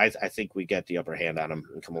us, but I think we get the upper hand on them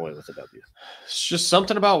and come away with a W. It's just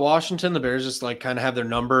something about Washington. The Bears just like kind of have their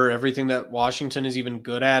number. Everything that Washington is even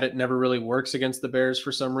good at, it never really works against the Bears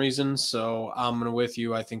for some reason. So I'm going to with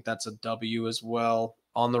you. I think that's a W as well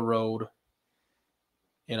on the road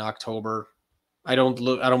in October. I don't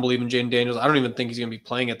believe in Jaden Daniels. I don't even think he's going to be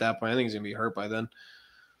playing at that point. I think he's going to be hurt by then.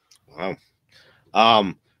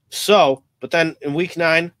 Wow. So, but then in week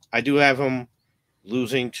 9, I do have him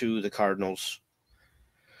losing to the Cardinals.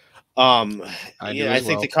 I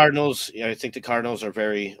think the Cardinals are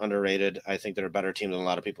very underrated. I think they're a better team than a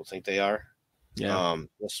lot of people think they are. Yeah.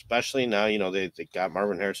 Especially now, you know, they got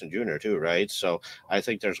Marvin Harrison Jr. too, right? So I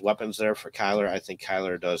think there's weapons there for Kyler. I think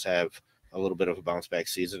Kyler does have a little bit of a bounce back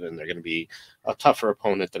season, and they're going to be a tougher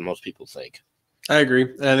opponent than most people think. I agree.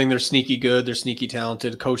 I think they're sneaky good. They're sneaky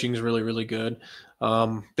talented. Coaching is really, really good.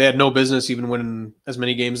 They had no business even winning as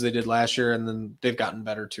many games as they did last year, and then they've gotten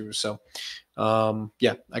better too. So,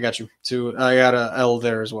 yeah, I got you too. I got a L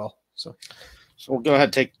there as well. So we'll go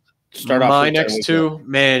ahead and start off my with next 2.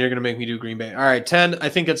 Man, you're gonna make me do Green Bay. All right, 10. I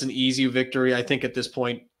think that's an easy victory. I think at this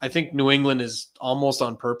point, I think New England is almost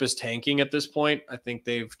on purpose tanking at this point. I think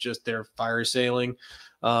they're fire sailing.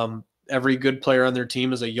 Every good player on their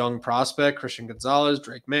team is a young prospect. Christian Gonzalez,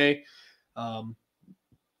 Drake May.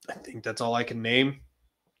 I think that's all I can name.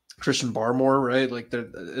 Christian Barmore, right? Like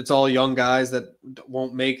it's all young guys that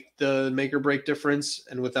won't make the make or break difference.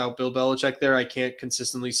 And without Bill Belichick there, I can't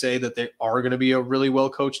consistently say that they are going to be a really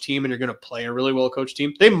well-coached team and you're going to play a really well-coached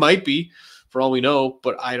team. They might be, for all we know,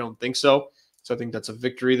 but I don't think so. So I think that's a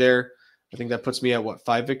victory there. I think that puts me at what,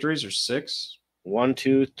 5 victories or 6? 1,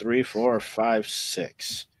 2, 3, 4, 5,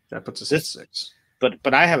 6. That puts us at 6.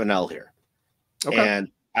 But I have an L here. Okay. And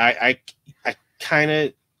I kind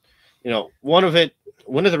of, you know, one of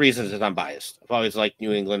the reasons is I'm biased. I've always liked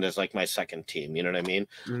New England as like my second team. You know what I mean?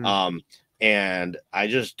 Mm-hmm. And I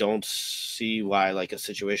just don't see why like a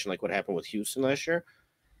situation like what happened with Houston last year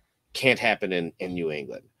can't happen in New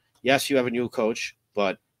England. Yes, you have a new coach,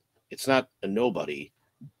 but it's not a nobody.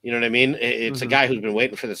 You know what I mean? It's a guy who's been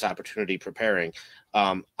waiting for this opportunity, preparing.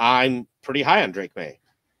 I'm pretty high on Drake May.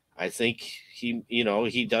 I think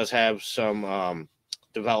he does have some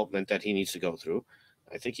development that he needs to go through.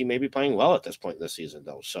 I think he may be playing well at this point in the season,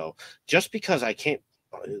 though. So just because I can't,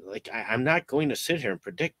 like, I'm not going to sit here and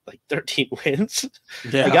predict like 13 wins.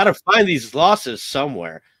 Yeah. I got to find these losses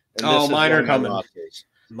somewhere. And mine are coming.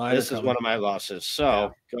 This is one of my losses.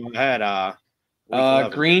 So go ahead.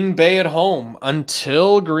 Green Bay at home.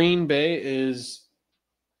 Until Green Bay is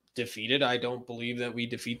defeated, I don't believe that we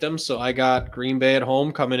defeat them. So I got Green Bay at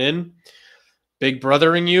home coming in. Big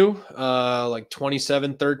brothering you, like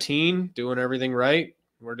 27-13, doing everything right.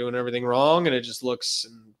 We're doing everything wrong, and it just looks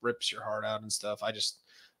and rips your heart out and stuff. This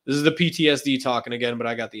is the PTSD talking again, but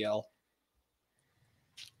I got the L.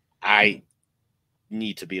 I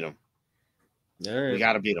need to beat them. Right. We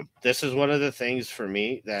got to beat them. This is one of the things for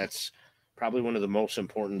me that's probably one of the most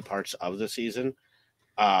important parts of the season.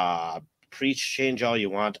 Preach change all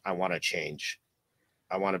you want. I want to change.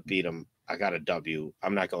 I want to beat them. I got a W.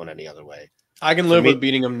 I'm not going any other way. I can live with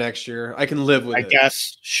beating them next year. I can live with it. I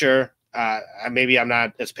guess, sure. Maybe I'm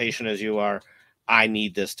not as patient as you are. I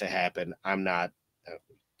need this to happen. I'm not.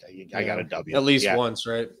 I got a W. At least once,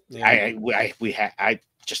 right? Yeah. I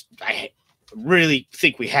really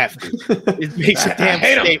think we have to. It makes a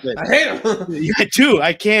damn statement. I hate him. I do.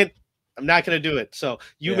 I can't. I'm not going to do it. So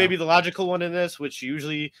you may be the logical one in this, which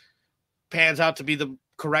usually pans out to be the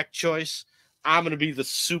correct choice. I'm going to be the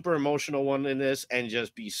super emotional one in this and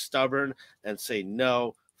just be stubborn and say,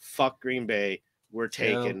 no, fuck Green Bay. We're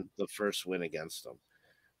taking the first win against them.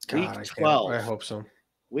 God, Week 12. I hope so.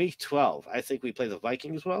 Week 12. I think we play the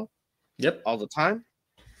Vikings well. Yep. All the time.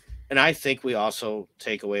 And I think we also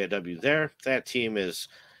take away a W there. That team is,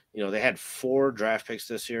 they had 4 draft picks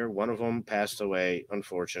this year. One of them passed away,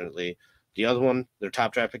 unfortunately. The other one, their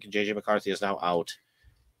top draft pick, J.J. McCarthy, is now out.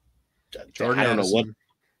 Jordan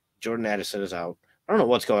Addison is out. I don't know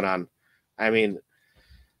what's going on. I mean,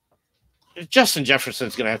 Justin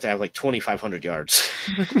Jefferson's going to have like 2,500 yards,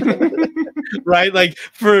 right? Like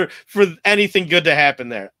for anything good to happen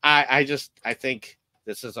there. I think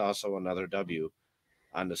this is also another W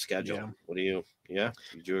on the schedule. Yeah. What do you? Yeah,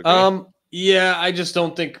 did you agree? Yeah, I just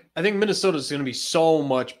don't think – I think Minnesota's going to be so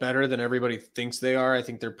much better than everybody thinks they are. I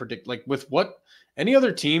think they're like with what any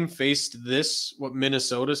other team faced this, what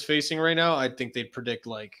Minnesota's facing right now, I think they'd predict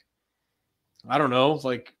like, I don't know,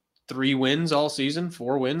 like 3 wins all season,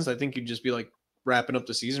 4 wins. I think you'd just be like wrapping up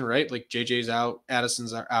the season, right? Like JJ's out,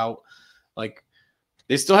 Addison's are out. Like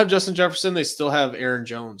they still have Justin Jefferson. They still have Aaron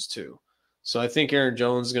Jones too. So I think Aaron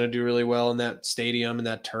Jones is going to do really well in that stadium and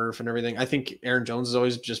that turf and everything. I think Aaron Jones has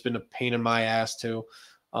always just been a pain in my ass too.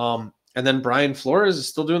 And then Brian Flores is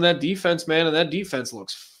still doing that defense, man. And that defense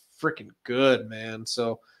looks freaking good, man.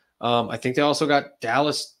 So I think they also got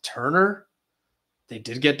Dallas Turner. They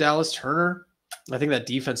did get Dallas Turner. I think that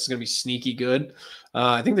defense is going to be sneaky good.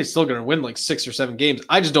 I think they're still going to win like 6 or 7 games.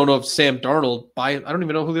 I just don't know if Sam Darnold I don't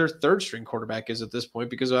even know who their 3rd string quarterback is at this point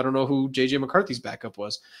because I don't know who JJ McCarthy's backup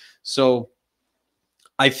was. So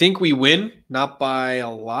I think we win, not by a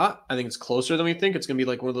lot. I think it's closer than we think. It's going to be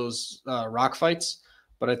like one of those rock fights,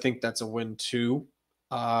 but I think that's a win too.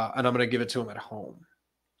 And I'm going to give it to them at home.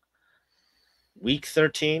 Week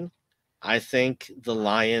 13, I think the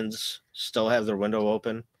Lions still have their window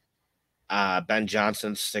open. Ben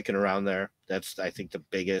Johnson's sticking around there. That's, I think, the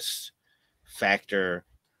biggest factor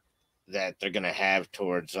that they're going to have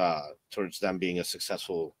towards them being a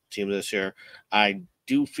successful team this year. I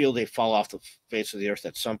do feel they fall off the face of the earth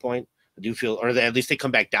at some point. I do feel, or at least they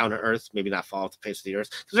come back down to earth, maybe not fall off the face of the earth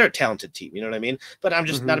because they're a talented team. You know what I mean? But I'm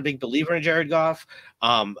just not a big believer in Jared Goff.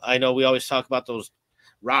 I know we always talk about those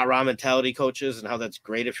rah-rah mentality coaches and how that's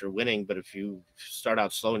great if you're winning, but if you start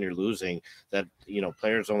out slow and you're losing, that, you know,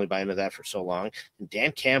 players only buy into that for so long. And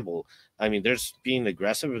Dan Campbell, I mean, there's being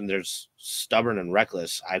aggressive and there's stubborn and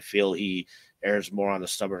reckless. I feel he errs more on the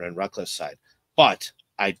stubborn and reckless side. But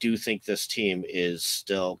I do think this team is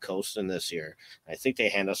still coasting this year. I think they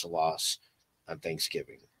hand us a loss on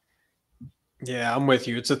Thanksgiving. Yeah, I'm with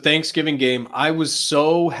you. It's a Thanksgiving game. I was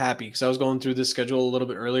so happy because I was going through this schedule a little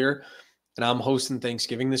bit earlier. And I'm hosting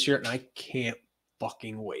Thanksgiving this year, and I can't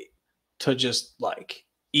fucking wait to just like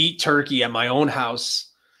eat turkey at my own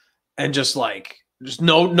house and just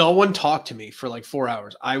no one talk to me for like 4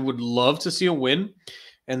 hours. I would love to see a win.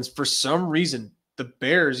 And for some reason, the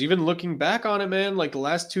Bears, even looking back on it, man, like the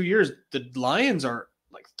last 2 years, the Lions are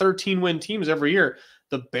like 13-win teams every year.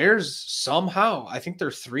 The Bears somehow, I think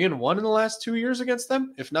they're 3-1 in the last 2 years against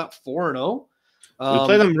them, if not 4-0. We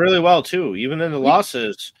play them really well too, even in the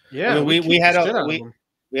losses. Yeah, I mean, we had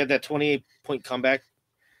that 28-point comeback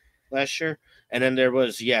last year, and then there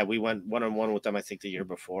was we went 1-1 with them. I think the year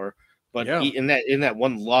before, but in that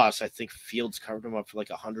one loss, I think Fields covered them up for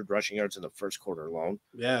like 100 rushing yards in the first quarter alone.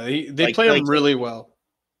 Yeah, they play them really well.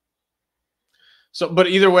 So, but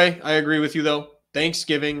either way, I agree with you though.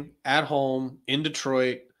 Thanksgiving at home in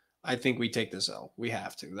Detroit. I think we take this L. We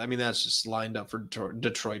have to. I mean, that's just lined up for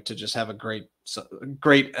Detroit to just have a great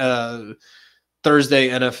Thursday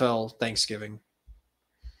NFL Thanksgiving.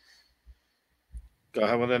 Go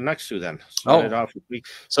ahead with the next two then. Start it off with week.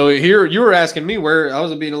 So here you were asking me where I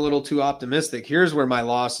was being a little too optimistic. Here's where my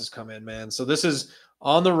losses come in, man. So this is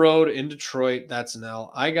on the road in Detroit. That's an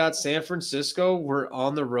L. I got San Francisco. We're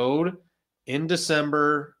on the road in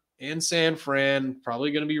December. In San Fran,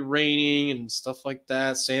 probably going to be raining and stuff like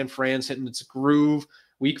that. San Fran's hitting its groove.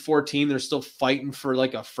 Week 14, they're still fighting for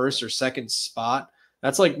like a first or second spot.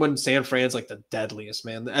 That's like when San Fran's like the deadliest,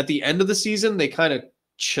 man. At the end of the season, they kind of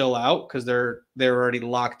chill out because they're already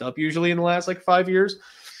locked up usually in the last like 5 years.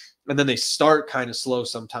 And then they start kind of slow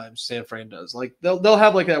sometimes. San Fran does. Like they'll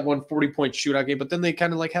have like that 140-point shootout game, but then they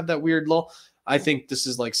kind of like have that weird lull. I think this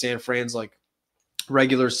is like San Fran's like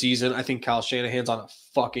regular season. I think Kyle Shanahan's on a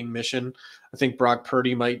fucking mission. I think Brock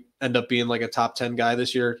Purdy might end up being like a top 10 guy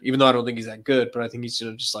this year, even though I don't think he's that good, but I think he's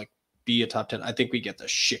going to just like be a top 10. I think we get the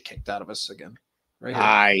shit kicked out of us again. Right here.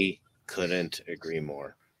 I couldn't agree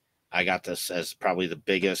more. I got this as probably the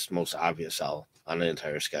biggest, most obvious L on the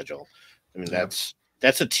entire schedule. I mean,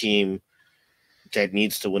 that's a team that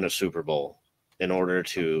needs to win a Super Bowl in order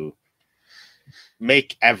to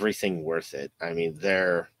make everything worth it. I mean,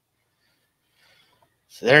 they're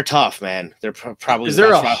tough, man. They're probably. Is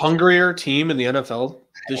there a hungrier team in the NFL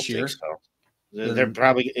this year? So. They're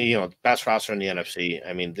probably best roster in the NFC.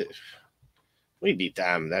 I mean, we beat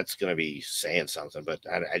them. That's going to be saying something, but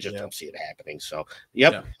I just don't see it happening. So,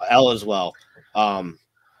 L as well.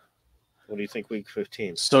 What do you think week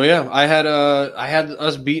 15? So I had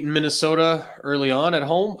us beating Minnesota early on at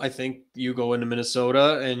home. I think you go into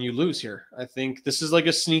Minnesota and you lose here. I think this is like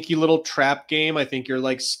a sneaky little trap game. I think you're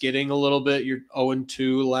like skidding a little bit. You're 0-2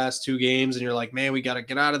 the last 2 games and you're like, man, we got to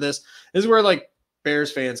get out of this. This is where like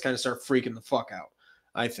Bears fans kind of start freaking the fuck out.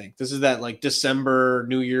 I think this is that like December,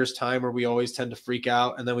 New Year's time where we always tend to freak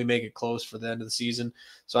out and then we make it close for the end of the season.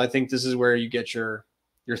 So I think this is where you get your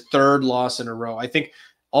third loss in a row. I think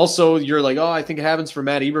also you're like, oh, I think it happens for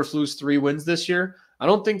Matt Eberflus 3 wins this year. I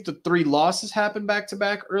don't think the 3 losses happen back to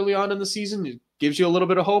back early on in the season. It gives you a little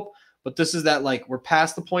bit of hope, but this is that like we're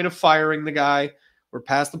past the point of firing the guy. We're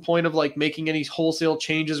past the point of like making any wholesale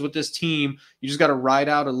changes with this team. You just got to ride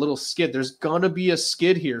out a little skid. There's going to be a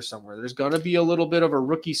skid here somewhere. There's going to be a little bit of a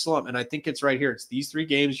rookie slump. And I think it's right here. It's these 3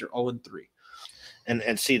 games. You're 0-3.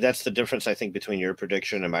 And see, that's the difference, I think, between your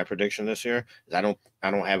prediction and my prediction this year. I don't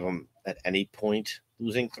have them at any point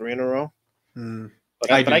losing 3 in a row. But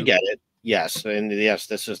I get it. Yes. And yes,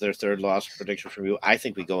 this is their 3rd loss prediction from you. I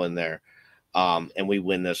think we go in there. And we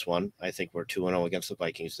win this one. I think we're 2-0 against the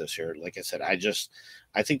Vikings this year. Like I said, I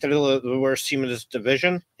think they're the worst team in this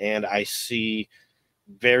division, and I see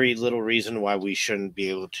very little reason why we shouldn't be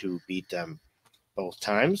able to beat them both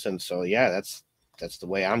times. And so, yeah, that's the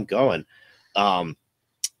way I'm going.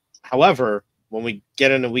 However, when we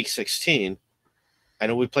get into week 16, I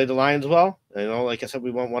know we played the Lions well. I know, like I said,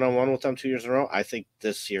 we went 1-on-1 with them 2 years in a row. I think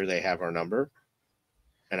this year they have our number.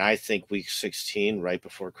 And I think week 16, right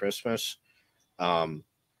before Christmas, and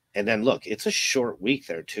then look, it's a short week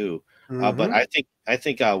there too. But I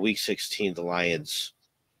think week 16, the Lions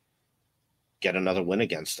get another win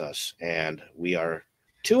against us, and we are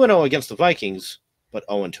 2-0 against the Vikings, but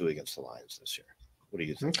 0-2 against the Lions this year. What do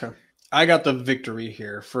you think? Okay. I got the victory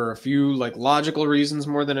here for a few like logical reasons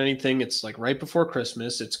more than anything. It's like right before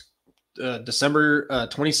Christmas. It's December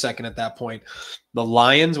 22nd at that point. The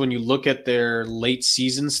Lions, when you look at their late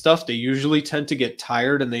season stuff, they usually tend to get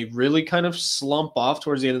tired and they really kind of slump off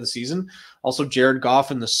towards the end of the season. Also, Jared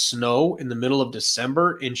Goff in the snow in the middle of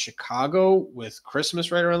December in Chicago with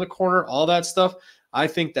Christmas right around the corner, all that stuff. I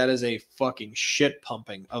think that is a fucking shit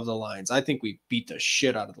pumping of the Lions. I think we beat the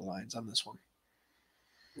shit out of the Lions on this one.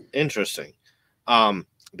 Interesting.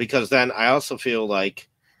 Because then I also feel like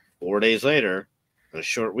 4 days later, in a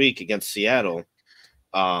short week against Seattle,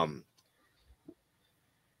 that,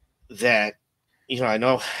 I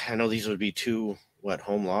know these would be 2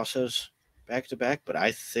 home losses back to back, but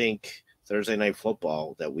I think Thursday Night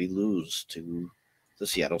Football that we lose to the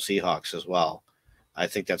Seattle Seahawks as well. I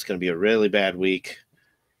think that's going to be a really bad week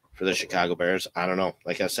for the Chicago Bears. I don't know.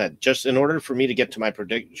 Like I said, just in order for me to get to my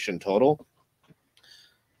prediction total,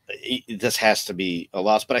 this has to be a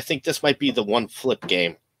loss, but I think this might be the one flip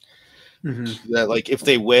game. That like if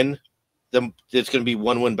they win, then it's going to be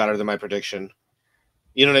 1 win better than my prediction.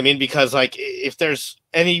 You know what I mean? Because like if there's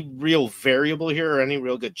any real variable here or any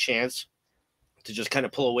real good chance to just kind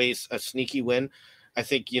of pull away a sneaky win, I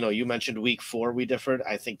think you mentioned week 4 we differed.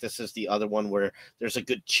 I think this is the other one where there's a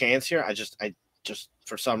good chance here. I just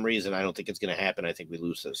for some reason I don't think it's going to happen. I think we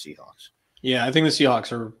lose to the Seahawks. Yeah, I think the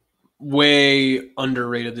Seahawks are way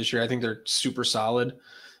underrated this year. I think they're super solid.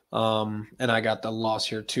 And I got the loss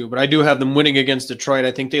here too, but I do have them winning against Detroit.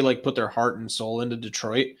 I think they like put their heart and soul into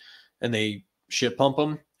Detroit and they shit pump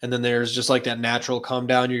them. And then there's just like that natural calm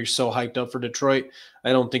down. You're so hyped up for Detroit.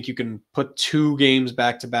 I don't think you can put 2 games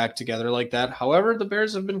back to back together like that. However, the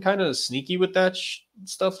Bears have been kind of sneaky with that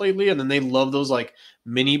stuff lately. And then they love those like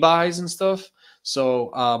mini buys and stuff. So,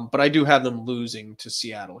 but I do have them losing to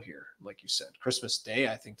Seattle here. Like you said, Christmas Day,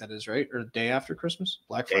 I think that is right. Or the day after Christmas,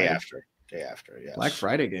 Black Friday. Day after, yes. Black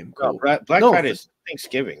Friday game. Cool. Black Friday is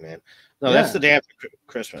Thanksgiving, man. No, that's the day after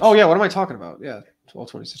Christmas. Oh, yeah. What am I talking about? Yeah,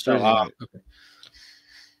 12/26. So, okay.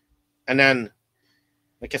 And then,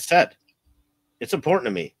 like I said, it's important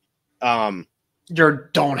to me. You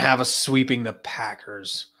don't have us sweeping the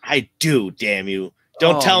Packers. I do, damn you.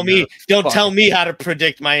 Don't tell me how to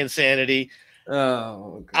predict my insanity.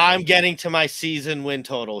 Oh, God. I'm getting to my season win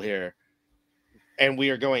total here. And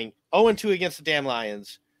we are going 0-2 against the damn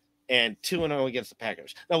Lions. And 2-0 against the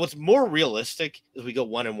Packers. Now, what's more realistic is we go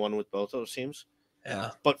 1-1 with both those teams.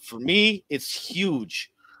 Yeah. But for me, it's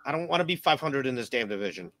huge. I don't want to be 500 in this damn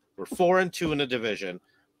division. We're 4-2 in the division.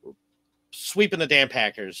 We're sweeping the damn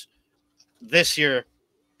Packers. This year,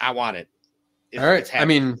 I want it. All right. I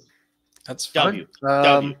mean, that's fine.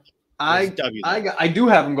 W. I do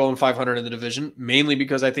have them going 500 in the division, mainly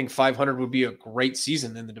because I think 500 would be a great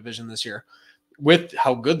season in the division this year with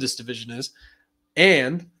how good this division is.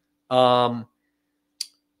 And I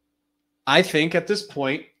think at this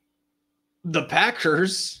point, the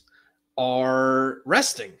Packers are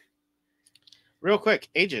resting. Real quick,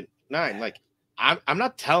 Agent 9, like I'm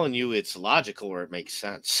not telling you it's logical or it makes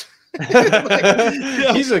sense.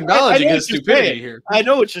 He's acknowledging his stupidity here. I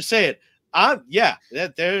know what you're saying. I'm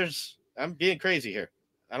being crazy here.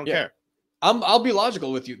 I don't care. I'll be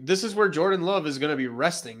logical with you. This is where Jordan Love is going to be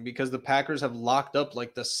resting because the Packers have locked up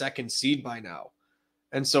like the 2nd seed by now.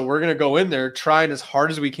 And so we're going to go in there trying as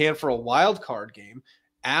hard as we can for a wild card game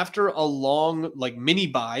after a long like mini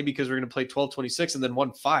bye because we're going to play 12-26 and then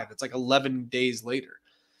 1-5. It's like 11 days later.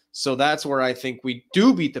 So that's where I think we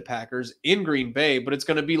do beat the Packers in Green Bay, but it's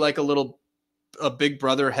going to be like a big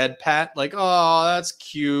brother head pat. Like, oh, that's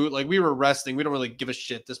cute. Like we were resting. We don't really give a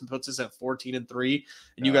shit. This puts us at 14-3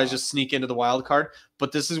 and you guys just sneak into the wild card.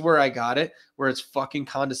 But this is where I got it, where it's fucking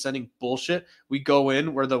condescending bullshit. We go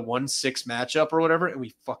in, we're the 1-6 matchup or whatever, and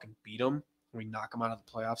we fucking beat them. And we knock them out of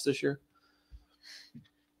the playoffs this year.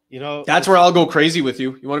 You know, that's where I'll go crazy with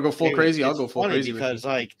you. You want to go full crazy? I'll go full crazy because with you.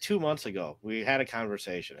 Like 2 months ago, we had a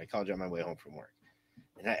conversation. I called you on my way home from work.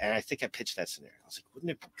 And I think I pitched that scenario. I was like,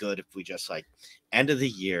 wouldn't it be good if we just like end of the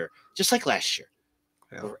year, just like last year,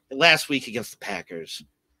 or last week against the Packers,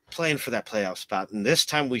 playing for that playoff spot. And this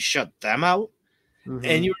time we shut them out. Mm-hmm.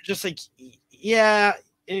 And you were just like, yeah.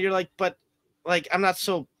 And you're like, but like, I'm not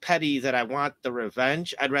so petty that I want the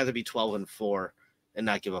revenge. I'd rather be 12-4 and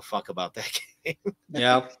not give a fuck about that game.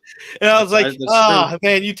 Yeah. And I was like, oh,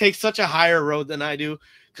 man, you take such a higher road than I do.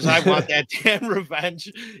 Because I want that damn revenge.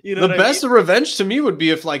 You know, the best of revenge to me would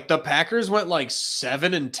be if like the Packers went like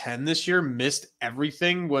 7-10 this year, missed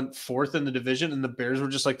everything, went 4th in the division, and the Bears were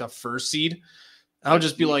just like the 1st seed. I would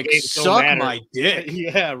just be like, suck my dick.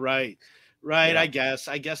 Yeah, right. Yeah. I guess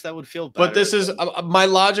that would feel better. But this is my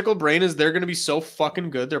logical brain is they're going to be so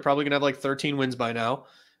fucking good. They're probably going to have like 13 wins by now.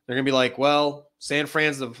 They're going to be like, well, San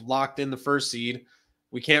Fran's have locked in the 1st seed.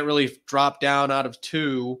 We can't really drop down out of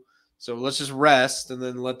 2. So let's just rest and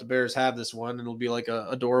then let the Bears have this one. And it'll be like a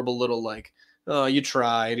adorable little like, oh, you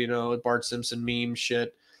tried, you know, Bart Simpson meme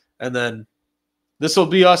shit. And then this will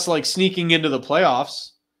be us like sneaking into the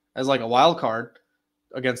playoffs as like a wild card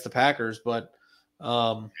against the Packers. But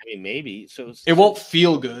I mean, maybe. So it won't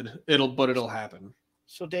feel good. It'll happen.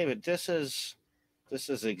 So David, this is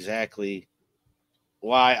exactly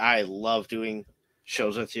why I love doing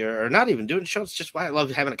shows with you, or not even doing shows, just why I love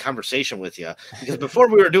having a conversation with you. Because before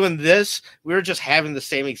we were doing this, we were just having the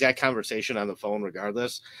same exact conversation on the phone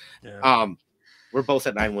regardless. Yeah. We're both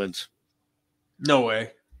at 9 wins. No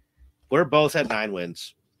way. We're both at 9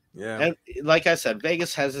 wins. Yeah. And like I said,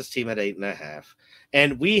 Vegas has this team at 8.5.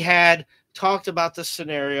 And we had talked about this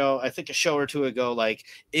scenario, I think a show or two ago, like,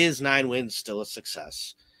 is 9 wins still a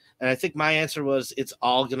success? And I think my answer was it's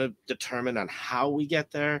all going to determine on how we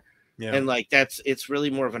get there. Yeah. And like it's really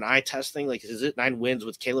more of an eye test thing. Like, is it 9 wins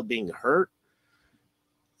with Caleb being hurt?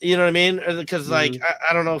 You know what I mean? Because like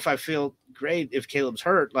I don't know if I feel great if Caleb's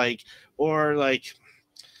hurt, like, or like,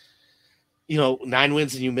 you know, 9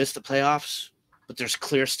 wins and you miss the playoffs, but there's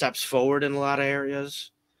clear steps forward in a lot of areas,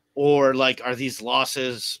 or like are these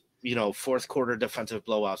losses, you know, 4th quarter defensive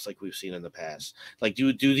blowouts like we've seen in the past? Like,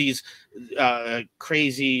 do these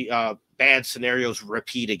crazy bad scenarios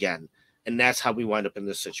repeat again? And that's how we wind up in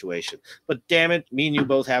this situation. But damn it, me and you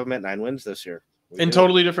both have them at 9 wins this year. In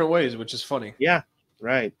totally different ways, which is funny. Yeah,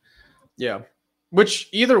 right. Yeah. Which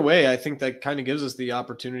either way, I think that kind of gives us the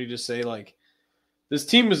opportunity to say, like, this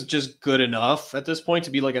team is just good enough at this point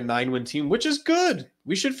to be like a 9-win team, which is good.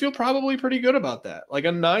 We should feel probably pretty good about that. Like a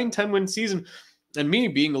 9-10 win season, and me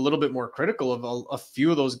being a little bit more critical of a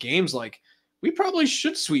few of those games, like, we probably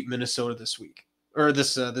should sweep Minnesota this week or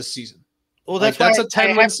this season. Well, that's a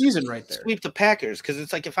 10-win season right there. Sweep the Packers, because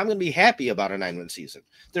it's like if I'm going to be happy about a 9-win season,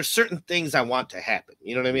 there's certain things I want to happen.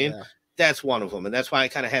 You know what I mean? Yeah. That's one of them, and that's why I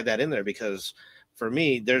kind of had that in there, because for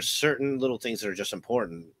me, there's certain little things that are just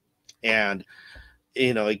important, and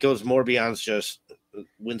you know, it goes more beyond just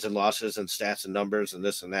wins and losses and stats and numbers and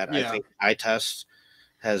this and that. Yeah. I think eye test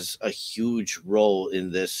has a huge role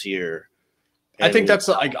in this year. And I think that's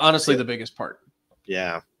like honestly the biggest part.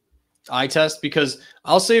 Yeah. Eye test, because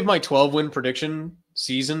I'll save my 12-win prediction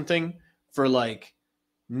season thing for like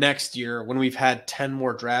next year when we've had 10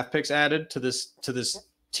 more draft picks added to this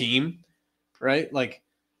team, right? Like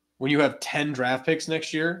when you have 10 draft picks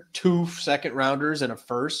next year, 2 second rounders and a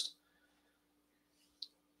first.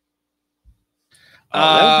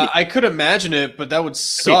 I could imagine it, but that would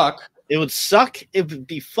suck. It would suck. It would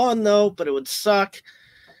be fun though, but it would suck.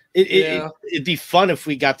 It'd be fun if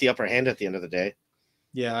we got the upper hand at the end of the day.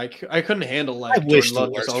 Yeah, I couldn't handle like I wish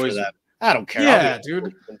Jordan Love always that. I don't care. Yeah,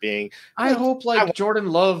 dude. I hope Jordan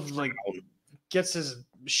Love like gets his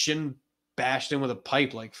shin bashed in with a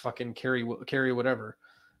pipe like fucking carry whatever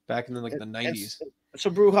back in the 90s. So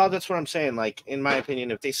Brewha, that's what I'm saying. Like, in my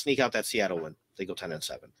opinion, if they sneak out that Seattle win, they go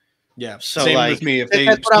 10-7. Yeah. So same like, with me. If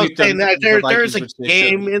that's what I was saying. There's a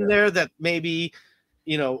game in there that maybe,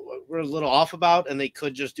 you know, we're a little off about, and they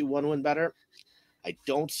could just do 1 win better. I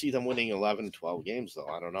don't see them winning 11, 12 games, though.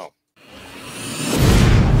 I don't know.